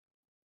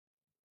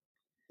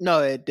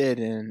no, it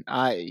didn't.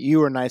 You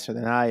were nicer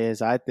than I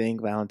is. I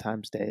think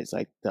Valentine's Day is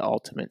like the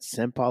ultimate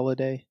simp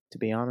holiday, to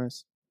be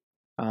honest.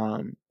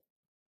 Um,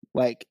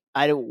 like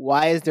I don't.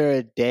 Why is there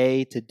a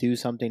day to do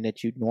something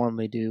that you'd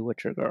normally do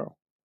with your girl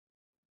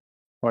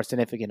or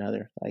significant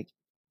other? Like,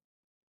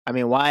 I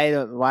mean,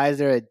 why is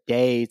there a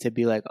day to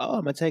be like, oh,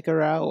 I'm gonna take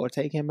her out or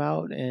take him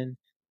out and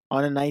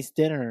on a nice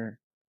dinner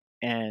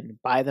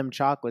and buy them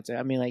chocolates?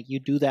 I mean, like you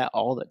do that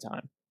all the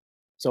time.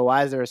 So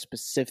why is there a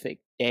specific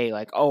day?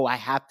 Like, oh, I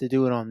have to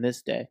do it on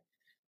this day.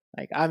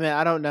 Like, I mean,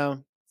 I don't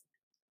know.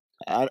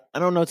 I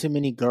don't know too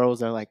many girls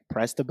that are like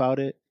pressed about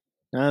it.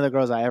 None of the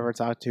girls I ever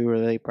talked to are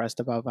really pressed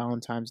about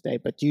Valentine's Day,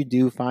 but you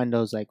do find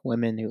those like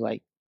women who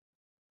like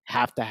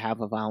have to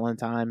have a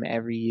Valentine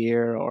every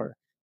year or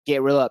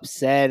get real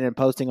upset and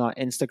posting on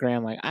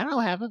Instagram like I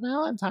don't have a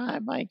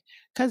Valentine like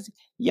cuz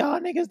y'all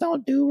niggas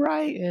don't do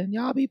right and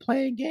y'all be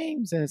playing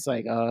games and it's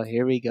like oh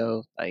here we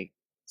go like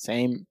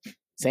same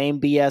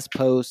same BS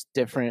post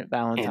different and they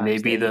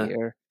Valentine's be Day the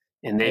year.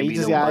 and they And you be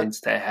just the got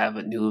ones that have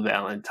a new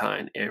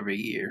Valentine every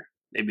year.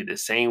 They be the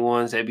same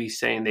ones that be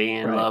saying they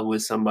in right. love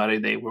with somebody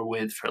they were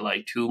with for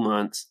like 2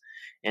 months,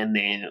 and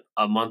then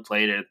a month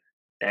later,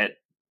 that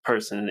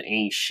person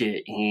ain't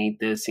shit. He ain't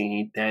this. He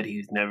ain't that.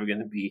 He's never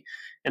gonna be.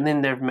 And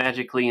then they're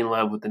magically in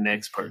love with the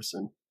next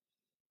person.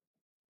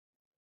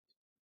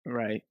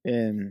 Right.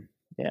 And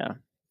yeah.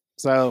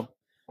 So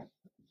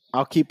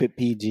I'll keep it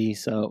PG.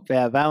 So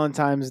yeah,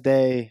 Valentine's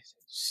Day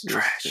is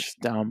Trash. just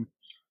dumb.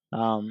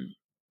 Um,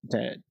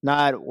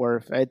 not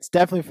worth. It's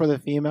definitely for the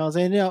females,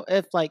 and you know,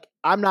 if like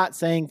I'm not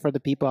saying for the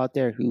people out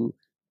there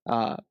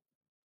uh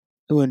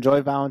who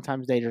enjoy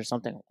Valentine's Day, there's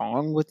something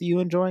wrong with you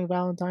enjoying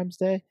Valentine's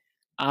Day.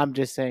 I'm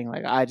just saying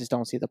like I just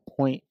don't see the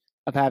point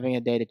of having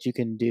a day that you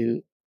can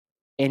do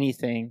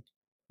anything,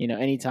 you know,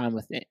 anytime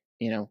with it,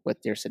 you know, with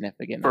your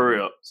significant For other.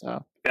 real.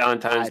 So I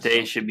Valentine's just Day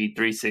don't should be see the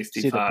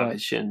 365. point.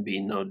 It shouldn't be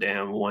no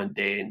damn one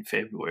day in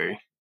February.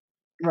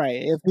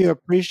 Right. If you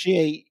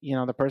appreciate, you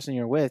know, the person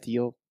you're with,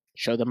 you'll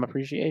show them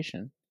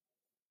appreciation.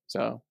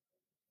 So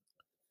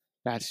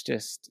that's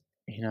just,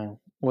 you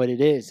know, what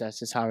it is. That's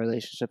just how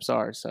relationships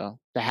are. So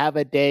to have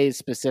a day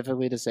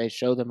specifically to say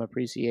show them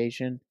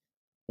appreciation,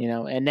 you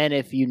know, and then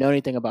if you know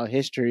anything about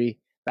history,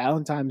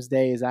 Valentine's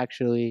Day is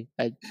actually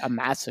a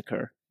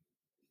massacre.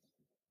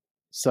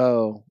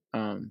 So,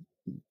 if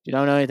you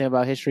don't know anything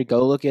about history,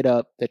 go look it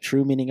up. The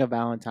true meaning of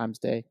Valentine's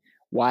Day,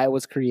 why it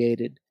was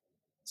created.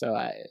 So,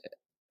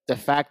 the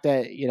fact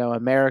that you know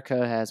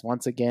America has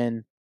once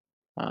again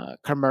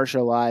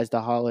commercialized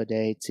the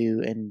holiday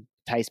to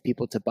entice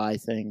people to buy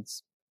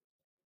things.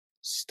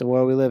 It's just the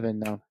world we live in,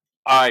 though.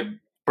 All right,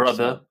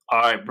 brother. So,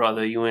 All right,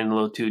 brother. You went a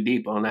little too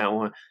deep on that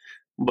one.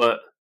 But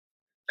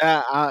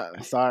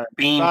sorry,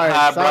 beam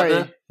high, brother.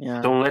 sorry.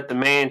 Yeah, Don't let the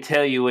man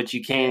tell you what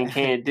you can and yeah,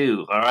 can't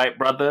do. All right,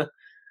 brother.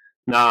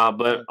 Nah,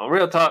 but on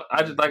real talk,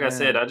 I just like I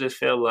said, yeah. I just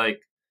feel like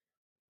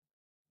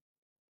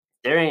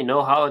there ain't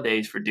no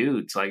holidays for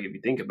dudes. Like if you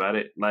think about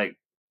it, like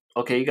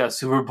okay, you got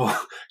Super Bowl,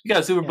 you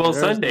got Super Yeah, Bowl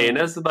there's Sunday, and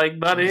no that's like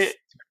about it.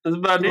 That's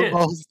about Super it.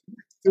 Bowl.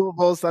 Super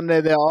Bowl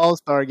Sunday, the All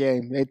Star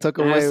game. They took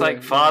And away it's like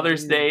with yeah,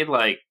 Father's Day.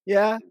 Like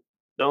yeah,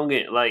 don't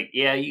get like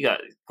yeah, you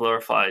got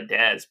glorified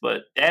dads,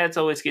 but dads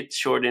always get the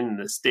short end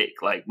of the stick.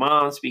 Like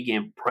moms be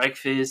getting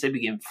breakfast, they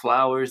be getting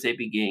flowers, they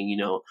be getting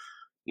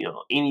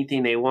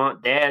anything they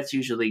want. Dads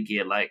usually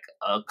get like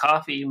a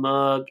coffee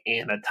mug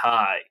and a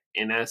tie,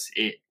 and that's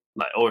it.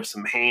 Like or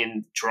some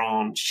hand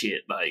drawn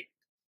shit. Like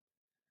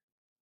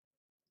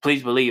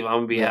please believe I'm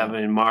gonna be yeah,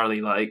 having Marley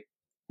like,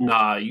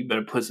 nah, you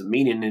better put some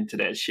meaning into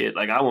that shit.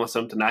 Like I want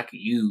something I could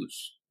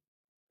use,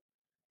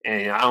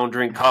 and I don't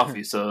drink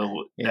coffee,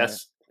 so yeah.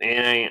 that's it.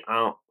 Ain't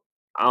I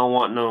don't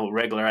want no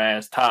regular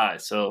ass tie.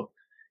 So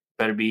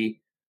better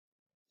be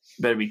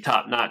better be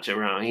top notch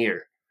around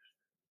here.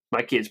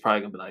 My kid's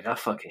probably gonna be like, I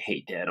fucking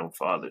hate dad on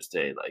Father's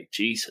Day. Like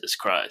Jesus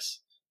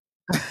Christ.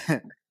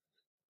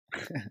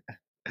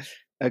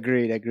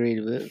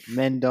 Agreed.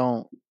 Men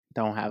don't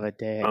have a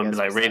day, I I'm be guess,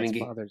 like besides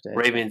Father's Day.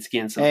 But Raven's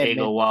getting some hey,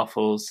 man, Eggo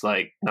waffles.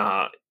 Like,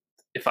 nah,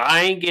 if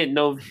I ain't getting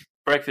no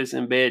breakfast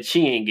in bed,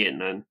 she ain't getting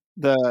none.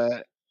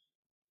 the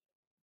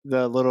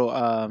the little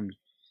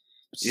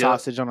Yep.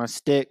 sausage on a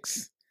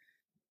sticks.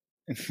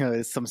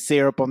 There's some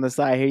syrup on the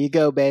side. Here you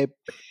go, babe.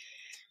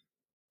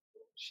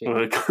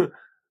 Shit.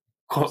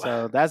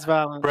 So that's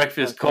Valentine.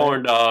 Breakfast Go ahead.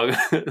 corn dog.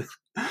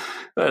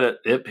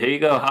 Yep, here you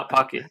go, hot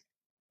pocket.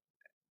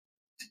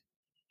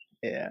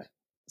 Yeah.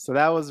 So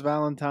that was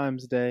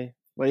Valentine's Day.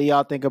 What do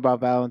y'all think about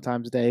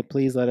Valentine's Day?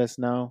 Please let us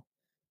know.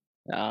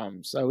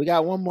 So we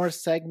got one more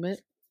segment.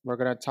 We're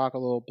gonna talk a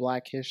little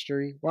Black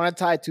history. We're gonna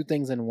tie two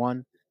things in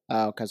one,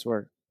 because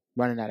we're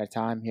running out of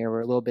time here.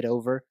 We're a little bit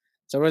over,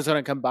 so we're just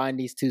gonna combine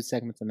these two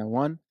segments into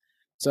one.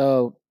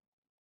 So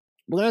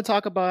we're gonna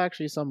talk about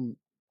actually some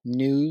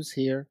news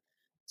here.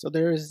 So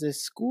there is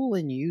this school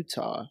in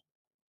Utah,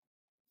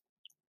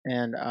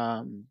 and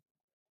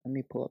let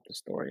me pull up the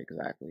story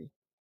exactly.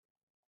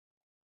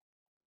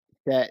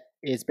 That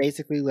is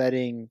basically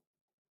letting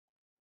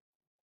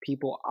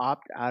people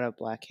opt out of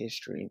Black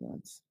History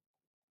Month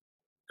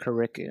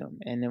curriculum,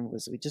 and it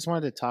was we just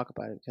wanted to talk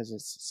about it because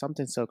it's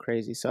something so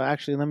crazy. So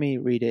actually, let me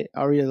read it.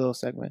 I'll read a little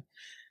segment.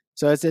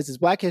 So it says it's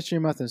Black History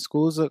Month, and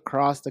schools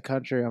across the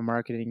country are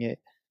marketing it,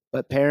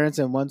 but parents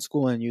in one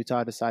school in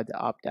Utah decide to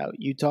opt out.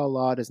 Utah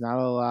law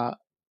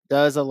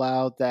does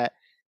allow that,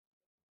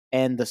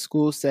 and the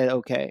school said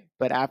okay,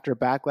 but after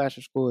backlash,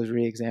 the school is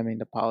re-examining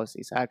the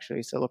policies.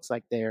 Actually, so it looks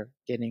like they're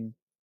getting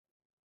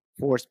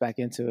forced back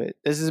into it.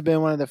 This has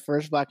been one of the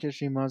first Black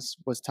History Months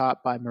was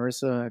taught by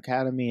Marissa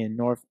Academy in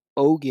North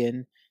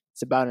Ogun.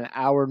 It's about an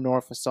hour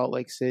north of Salt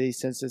Lake City.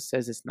 Census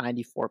says it's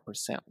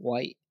 94%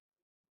 white.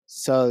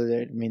 So,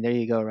 I mean, there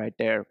you go right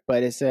there.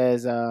 But it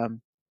says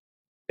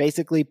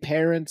basically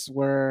parents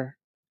were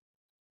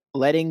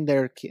letting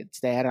their kids,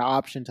 they had an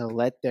option to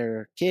let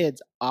their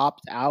kids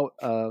opt out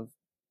of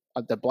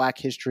the Black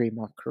History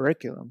Month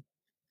curriculum.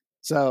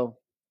 So,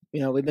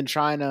 we've been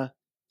trying to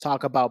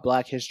talk about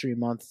Black History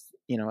Month,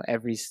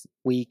 every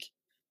week.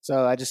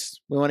 So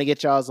we want to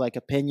get y'all's like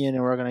opinion,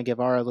 and we're gonna give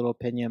our little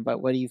opinion.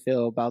 But what do you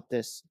feel about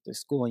this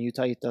school in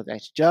Utah? You feel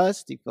that's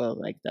just? Do you feel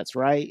like that's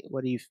right?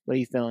 What are you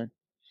feeling?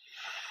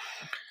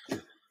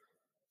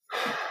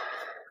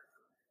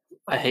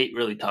 I hate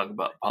really talking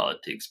about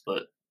politics,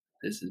 but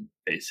this is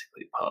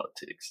basically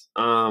politics.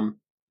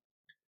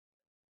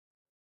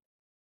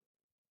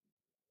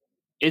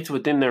 It's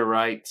within their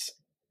rights,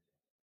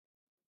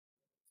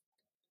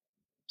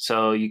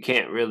 so you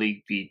can't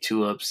really be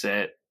too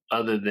upset.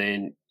 Other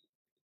than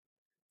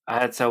I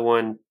had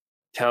someone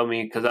tell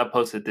me because I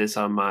posted this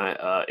on my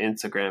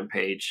Instagram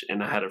page,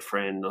 and I had a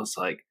friend that was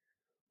like,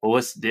 "Well,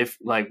 what's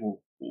different? Like,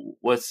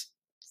 what's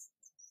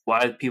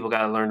why do people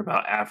got to learn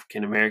about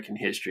African American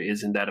history?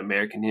 Isn't that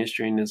American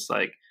history?" And it's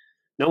like,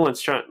 no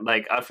one's trying.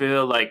 Like, I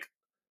feel like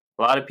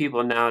a lot of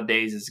people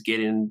nowadays is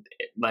getting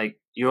like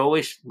you're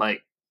always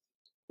like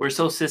we're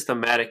so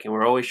systematic and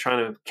we're always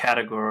trying to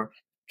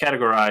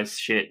categorize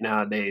shit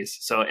nowadays.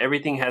 So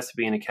everything has to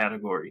be in a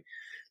category.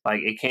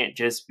 Like it can't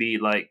just be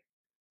like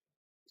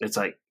it's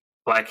like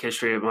Black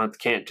History Month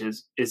can't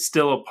just it's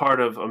still a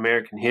part of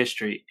American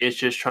history. It's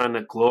just trying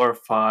to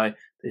glorify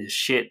the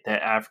shit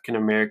that African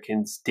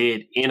Americans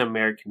did in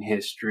American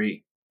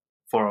history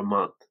for a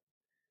month.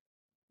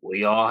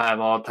 We all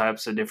have all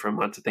types of different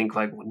months. I think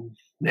like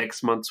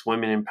next month's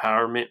Women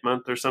Empowerment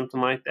Month or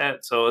something like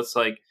that. So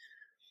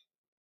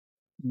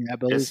Yeah, I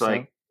believe it's so.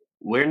 like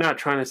we're not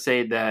trying to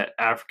say that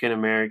African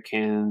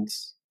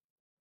Americans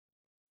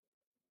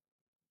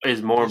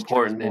is more History is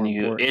important than more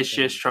you. important It's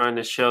just than trying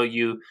to show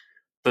you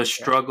the yeah.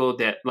 struggle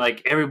that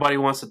like everybody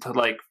wants to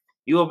like.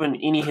 You open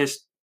any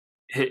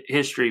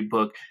history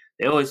book,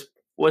 they always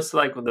what's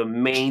like the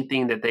main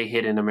thing that they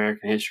hit in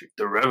American history?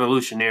 The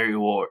Revolutionary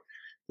War.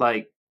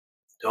 Like,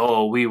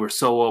 oh, we were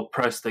so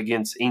oppressed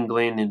against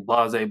England and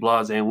blase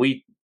blase, and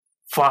we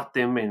fought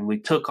them and we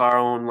took our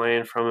own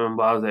land from them,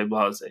 blase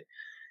blase.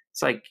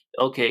 It's like,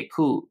 okay,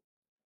 cool.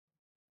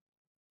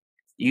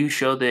 You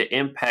show the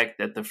impact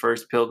that the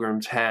first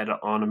pilgrims had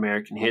on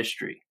American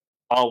history.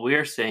 All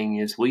we're saying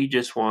is we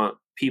just want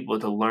people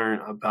to learn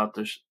about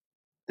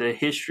the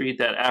history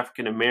that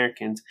African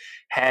Americans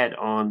had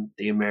on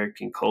the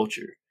American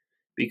culture.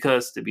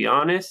 Because to be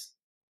honest,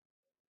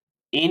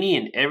 any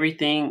and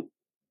everything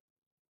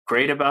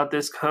great about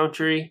this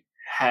country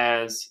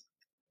has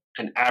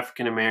an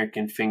African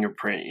American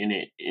fingerprint in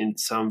it in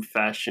some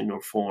fashion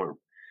or form.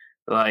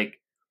 Like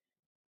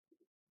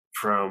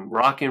from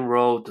rock and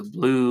roll to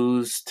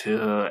blues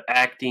to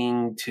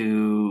acting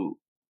to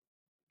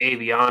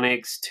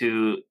avionics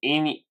to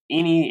any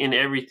and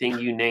everything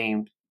you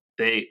named,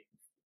 they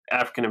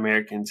African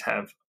Americans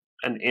have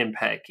an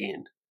impact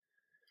in.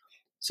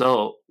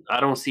 So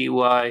I don't see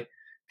why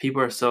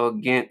people are so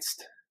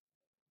against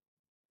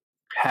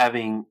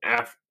having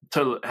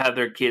to have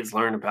their kids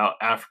learn about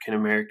African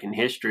American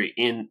history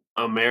in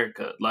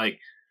America. Like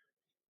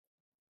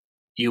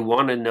you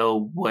want to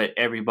know what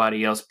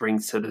everybody else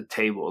brings to the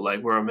table.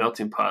 Like we're a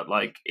melting pot.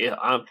 Like if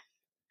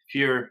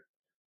you're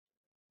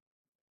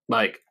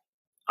like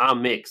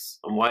I'm mixed,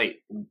 I'm white,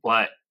 I'm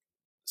black,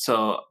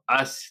 so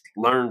I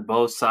learn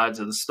both sides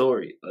of the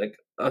story. Like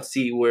I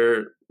see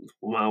where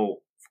my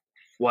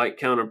white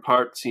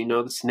counterparts,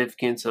 the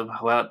significance of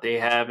what they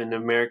have in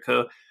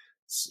America,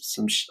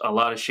 a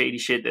lot of shady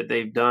shit that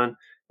they've done.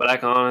 But I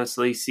can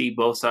honestly see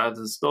both sides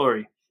of the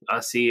story.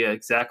 I see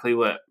exactly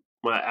what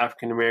my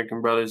African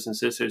American brothers and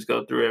sisters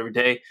go through every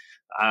day.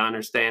 I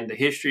understand the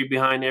history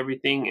behind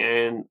everything,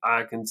 and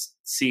I can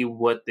see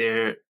what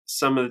they're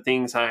some of the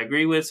things I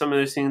agree with, some of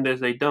the things that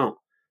they don't.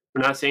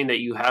 We're not saying that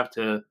you have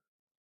to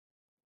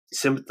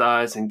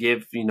sympathize and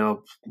give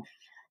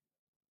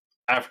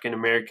African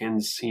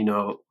Americans,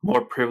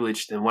 more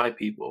privileged than white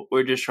people.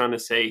 We're just trying to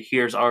say,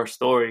 here's our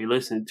story,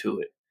 listen to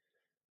it.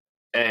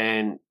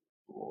 And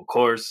of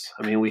course,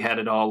 I mean, we had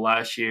it all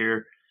last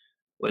year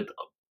with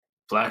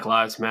Black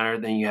Lives Matter,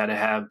 then you had to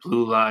have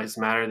Blue Lives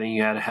Matter, then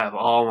you had to have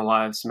All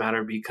Lives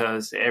Matter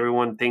because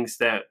everyone thinks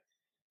that,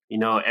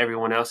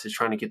 everyone else is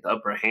trying to get the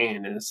upper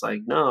hand. And it's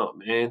like, no,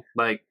 man,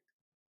 like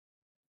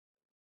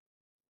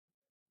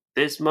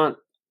this month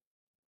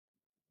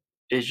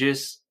is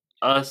just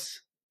us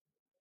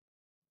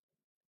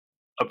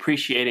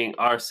appreciating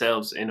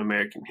ourselves in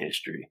American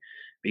history.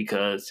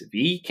 Because if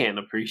we can't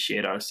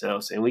appreciate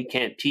ourselves and we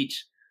can't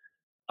teach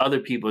other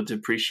people to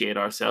appreciate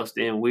ourselves,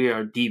 then we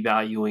are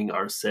devaluing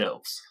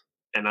ourselves.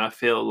 And I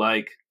feel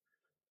like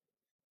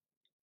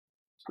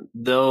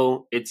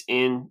though it's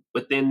in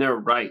within their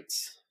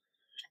rights,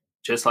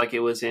 just like it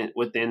was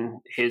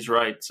within his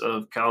rights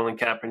of Colin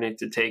Kaepernick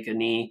to take a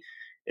knee,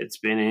 it's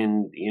been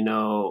in,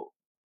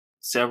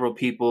 several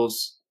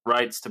people's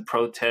rights to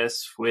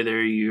protest,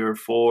 whether you're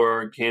for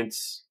or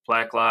against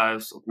Black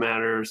Lives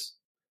Matters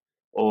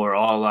or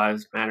All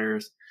Lives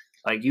Matters.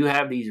 Like you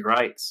have these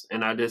rights,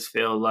 and I just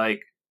feel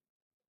like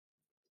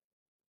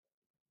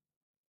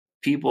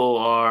people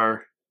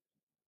are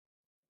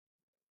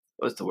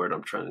what's the word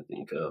I'm trying to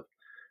think of?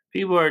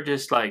 People are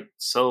just like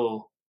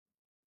so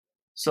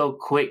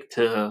quick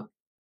to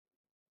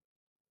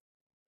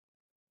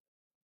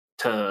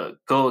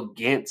go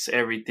against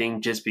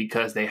everything just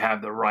because they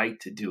have the right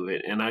to do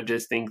it. And I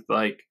just think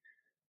like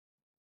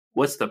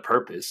what's the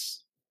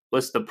purpose?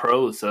 What's the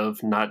pros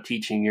of not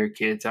teaching your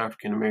kids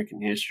African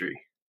American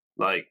history?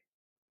 Like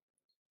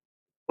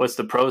what's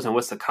the pros and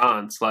what's the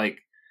cons? Like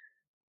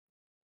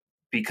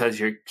because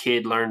your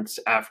kid learns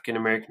African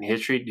American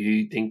history, do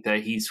you think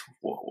that he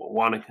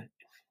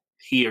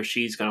or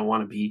she's going to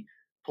want to be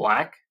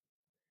black?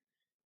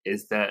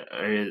 Is that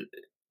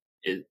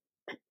is,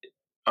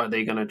 are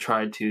they going to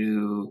try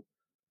to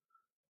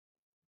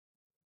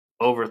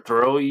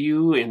overthrow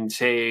you and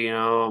say,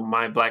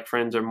 my black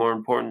friends are more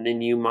important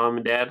than you, mom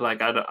and dad?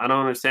 Like, I don't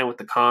understand what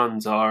the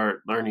cons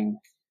are learning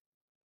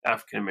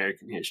African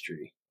American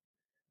history.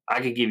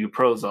 I could give you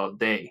pros all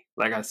day.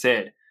 Like I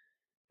said,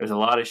 there's a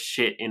lot of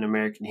shit in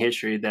American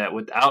history that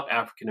without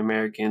African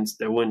Americans,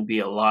 there wouldn't be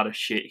a lot of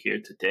shit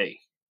here today.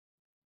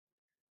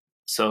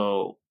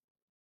 So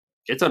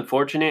it's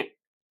unfortunate.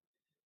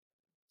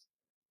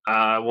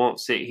 I won't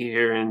sit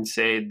here and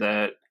say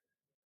that,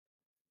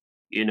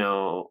 you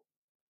know,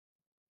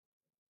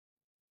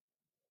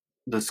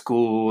 the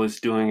school is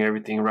doing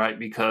everything right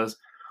because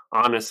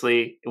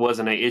honestly, it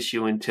wasn't an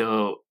issue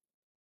until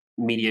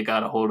media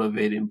got a hold of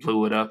it and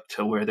blew it up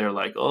to where they're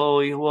like, oh,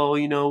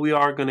 well, we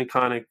are going to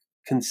kind of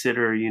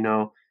consider,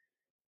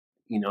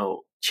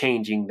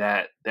 changing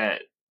that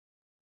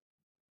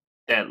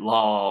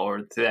law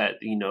or that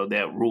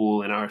that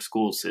rule in our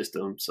school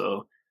system.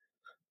 So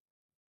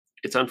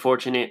it's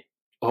unfortunate.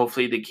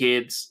 Hopefully, the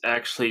kids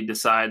actually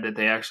decide that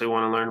they actually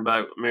want to learn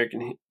about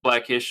American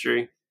Black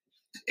history,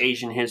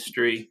 Asian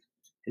history,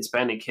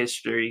 Hispanic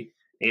history,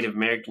 Native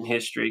American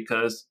history,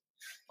 because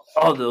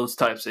all those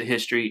types of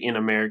history in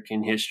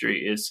American history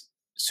is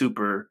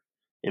super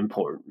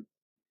important.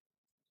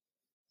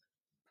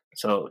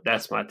 So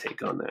that's my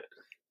take on that.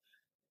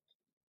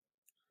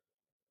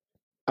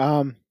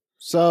 Um,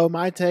 so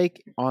my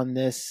take on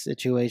this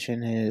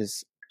situation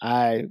is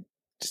I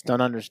just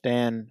don't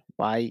understand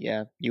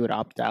why you would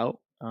opt out.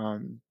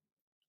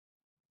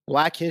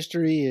 Black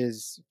history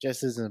is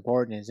just as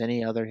important as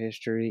any other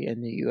history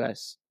in the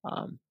US.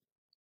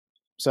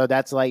 So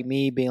that's like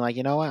me being like,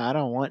 you know what, I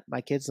don't want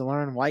my kids to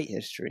learn white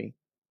history.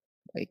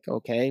 Like,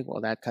 okay,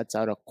 well that cuts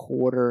out a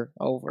quarter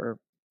over,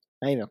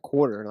 not even a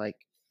quarter, like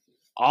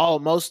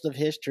most of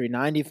history,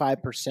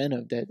 95%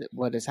 of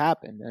what has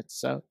happened. That's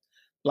so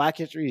black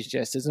history is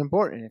just as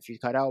important. If you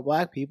cut out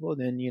black people,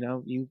 then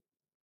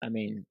I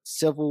mean,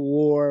 Civil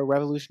War,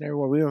 Revolutionary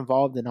War, we were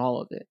involved in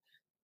all of it.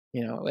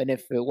 And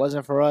if it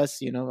wasn't for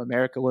us,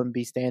 America wouldn't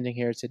be standing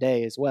here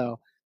today as well.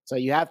 So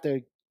you have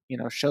to,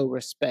 show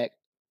respect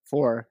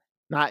for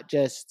not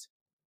just,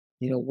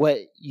 what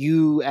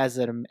you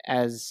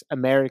as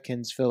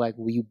Americans feel like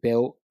we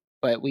built,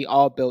 but we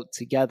all built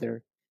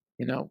together.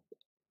 You know,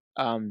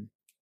 um,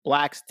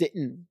 blacks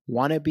didn't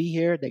want to be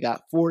here; they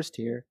got forced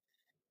here.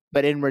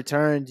 But in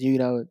return,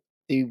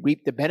 they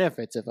reap the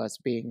benefits of us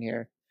being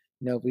here.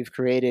 We've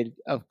created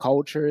a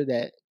culture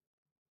that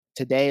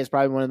today is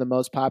probably one of the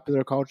most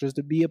popular cultures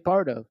to be a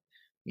part of.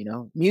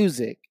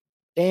 Music,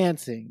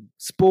 dancing,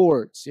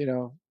 sports.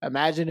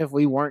 Imagine if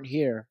we weren't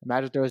here.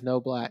 Imagine if there was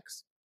no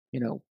blacks.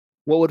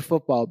 What would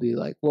football be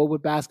like? What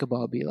would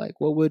basketball be like?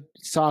 What would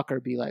soccer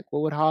be like?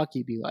 What would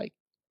hockey be like?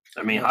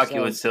 I mean, hockey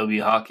would So still be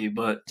hockey,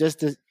 but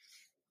just to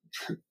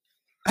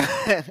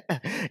yeah,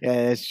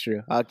 that's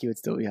true. Hockey would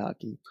still be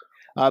hockey.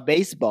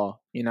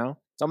 Baseball,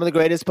 some of the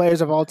greatest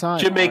players of all time are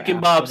Jamaican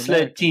African bobsled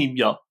American. team,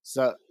 yo.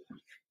 So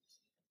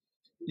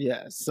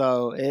yeah,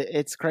 so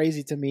it's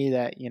crazy to me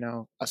that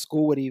a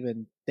school would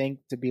even think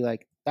to be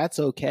like that's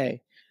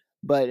okay,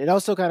 but it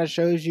also kind of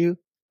shows you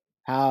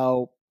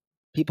how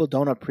people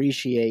don't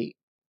appreciate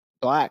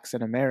blacks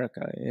in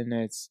America, and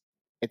it's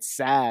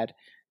sad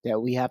that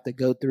we have to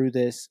go through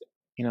this,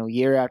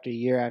 year after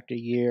year after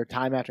year,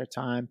 time after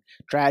time,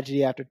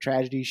 tragedy after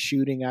tragedy,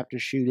 shooting after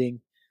shooting,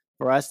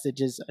 for us to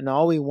just and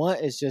all we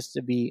want is just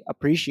to be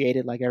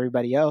appreciated like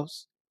everybody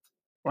else.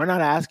 We're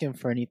not asking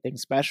for anything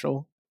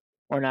special.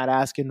 We're not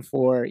asking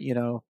for,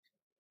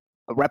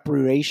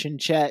 reparation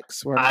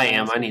checks. We're I not am.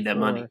 I asking need that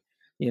money. for,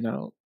 you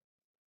know,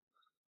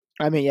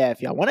 I mean, yeah,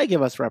 if y'all want to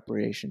give us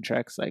reparation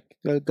checks, like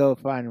go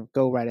fine,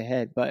 go right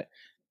ahead. But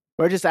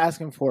we're just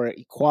asking for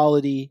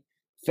equality,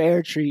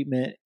 fair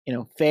treatment,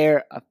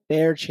 a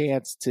fair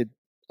chance to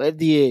live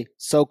the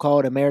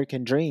so-called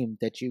American dream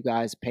that you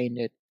guys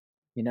painted,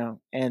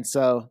 And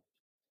so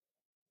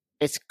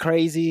it's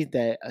crazy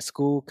that a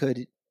school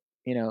could,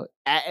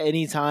 at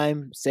any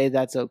time say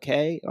that's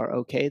okay or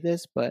okay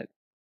this, but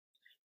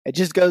it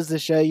just goes to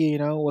show you,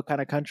 what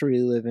kind of country we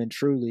live in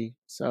truly.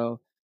 So,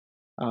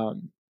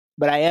 um,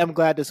 but I am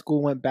glad the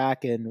school went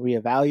back and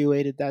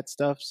reevaluated that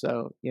stuff.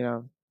 So,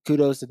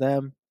 kudos to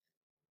them.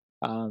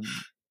 Um,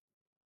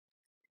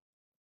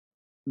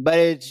 but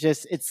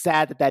it's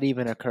sad that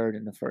even occurred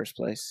in the first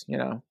place.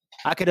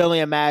 I could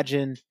only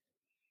imagine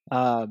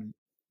um,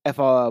 if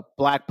a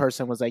black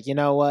person was like, you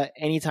know what,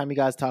 anytime you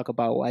guys talk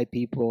about white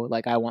people,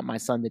 like I want my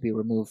son to be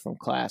removed from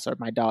class or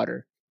my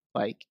daughter,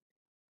 like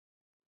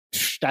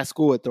that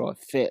school would throw a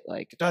fit.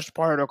 Like that's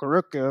part of the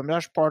curriculum,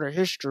 that's part of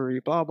history,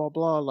 blah blah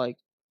blah. Like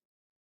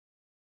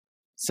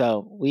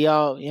so, we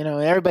all,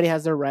 everybody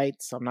has their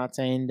rights. I'm not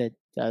saying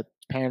that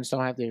parents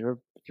don't have to.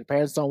 If your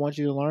parents don't want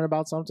you to learn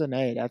about something,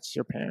 hey, that's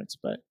your parents.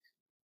 But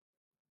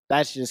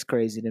that's just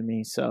crazy to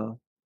me. So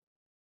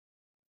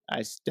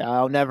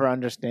I'll never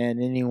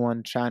understand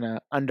anyone trying to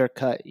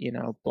undercut,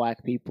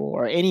 black people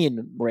or any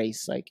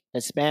race like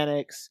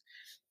Hispanics,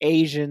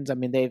 Asians. I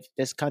mean,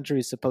 this country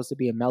is supposed to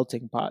be a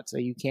melting pot, so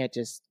you can't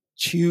just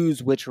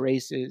choose which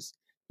races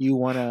you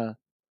want to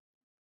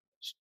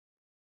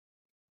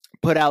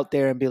put out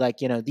there and be like,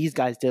 these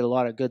guys did a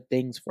lot of good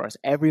things for us.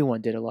 Everyone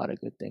did a lot of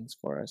good things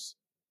for us.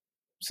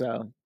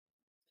 So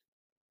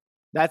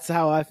that's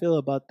how I feel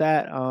about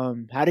that.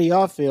 How do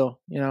y'all feel?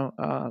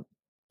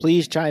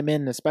 Please chime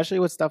in, especially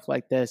with stuff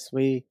like this.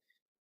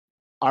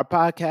 Our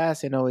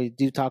podcast, we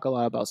do talk a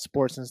lot about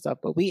sports and stuff,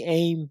 but we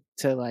aim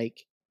to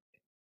like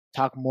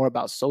talk more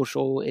about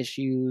social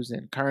issues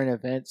and current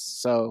events.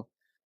 So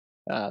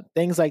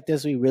things like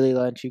this, we really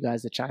want you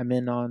guys to chime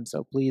in on.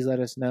 So please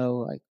let us know,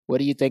 like, what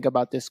do you think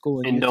about this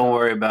school in And Utah? don't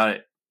worry about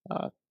it,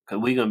 Uh,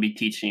 because we're going to be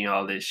teaching you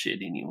all this shit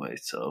anyway.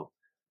 So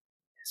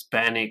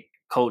Hispanic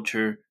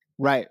culture,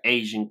 right.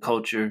 Asian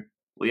culture,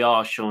 we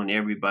all showing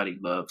everybody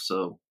love.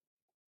 So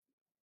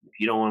if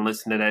you don't want to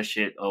listen to that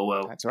shit, oh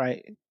well. That's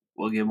right.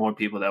 We'll get more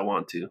people that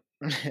want to.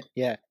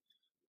 Yeah.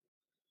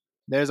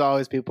 There's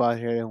always people out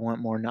here that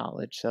want more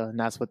knowledge. So, and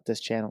that's what this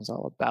channel is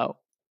all about.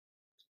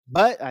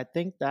 But I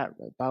think that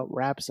about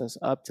wraps us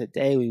up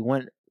today. We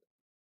went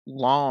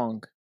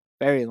long,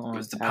 very long.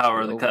 It's the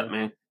power of the cut, over.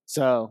 man.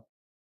 So,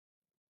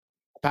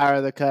 power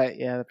of the cut.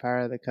 Yeah, the power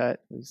of the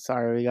cut.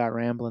 Sorry we got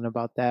rambling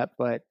about that.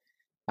 But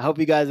I hope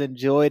you guys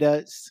enjoyed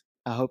us.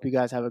 I hope you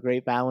guys have a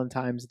great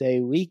Valentine's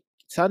Day week,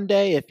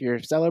 Sunday, if you're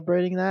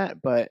celebrating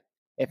that. But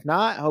if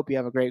not, I hope you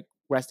have a great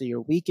rest of your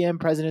weekend.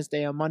 President's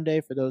Day on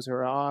Monday for those who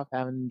are off,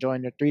 haven't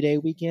enjoyed their 3-day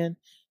weekend.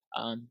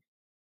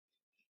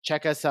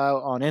 Check us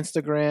out on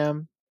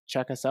Instagram.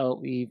 Check us out.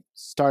 We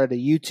started a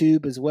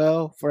YouTube as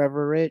well,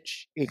 Forever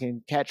Rich. You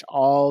can catch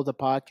all the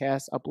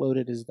podcasts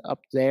uploaded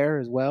up there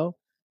as well.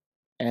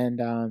 And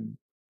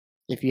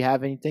if you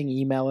have anything,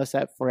 email us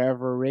at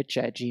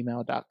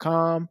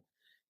foreverrich@gmail.com.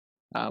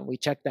 We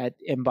check that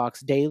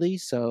inbox daily.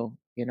 So,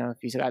 if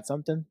you got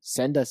something,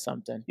 send us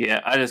something.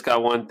 Yeah, I just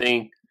got one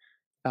thing.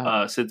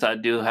 Since I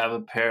do have a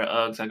pair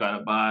of Uggs I got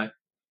to buy,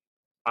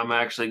 I'm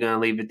actually going to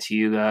leave it to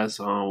you guys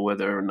on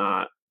whether or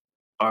not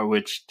or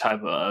which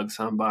type of Uggs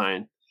I'm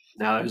buying.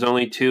 Now, there's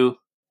only two.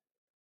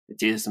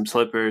 It's either some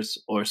slippers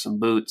or some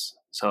boots.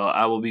 So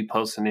I will be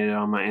posting it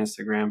on my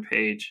Instagram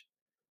page,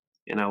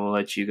 and I will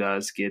let you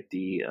guys get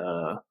the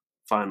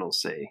final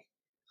say.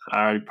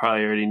 I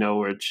probably already know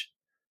which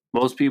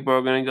most people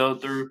are going to go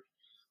through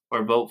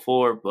or vote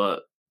for,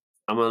 but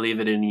I'm going to leave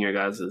it in your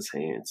guys'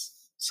 hands.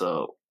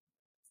 So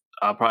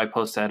I'll probably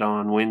post that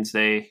on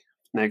Wednesday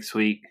next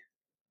week.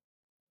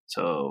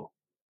 So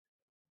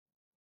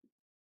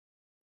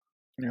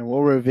And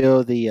we'll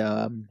reveal the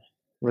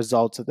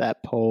results of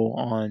that poll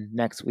on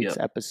next week's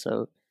Yep.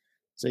 episode,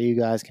 so you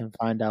guys can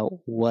find out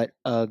what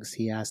Uggs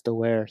he has to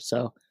wear.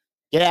 So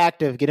get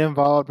active, get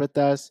involved with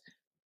us.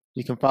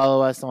 You can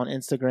follow us on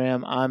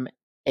Instagram. I'm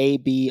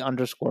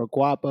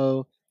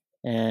AB_guapo,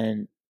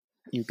 and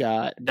you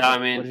got what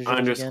Diamond is yours again?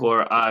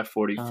 underscore I Um,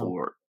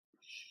 44.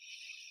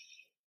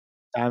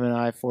 Diamond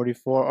Eye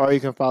 44, or you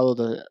can follow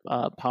the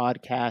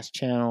podcast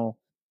channel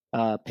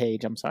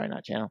page. I'm sorry,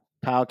 not channel.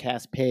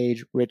 Podcast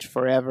page, Rich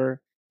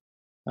Forever.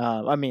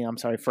 I'm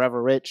sorry,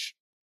 Forever Rich.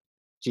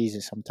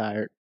 Jesus, I'm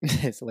tired.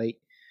 It's late.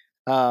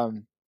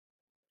 Um,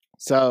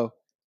 so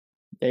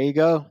there you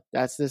go.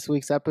 That's this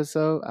week's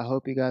episode. I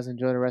hope you guys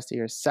enjoy the rest of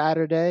your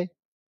Saturday,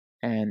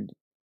 and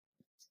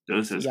see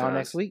Deuces, y'all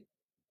next guys. week.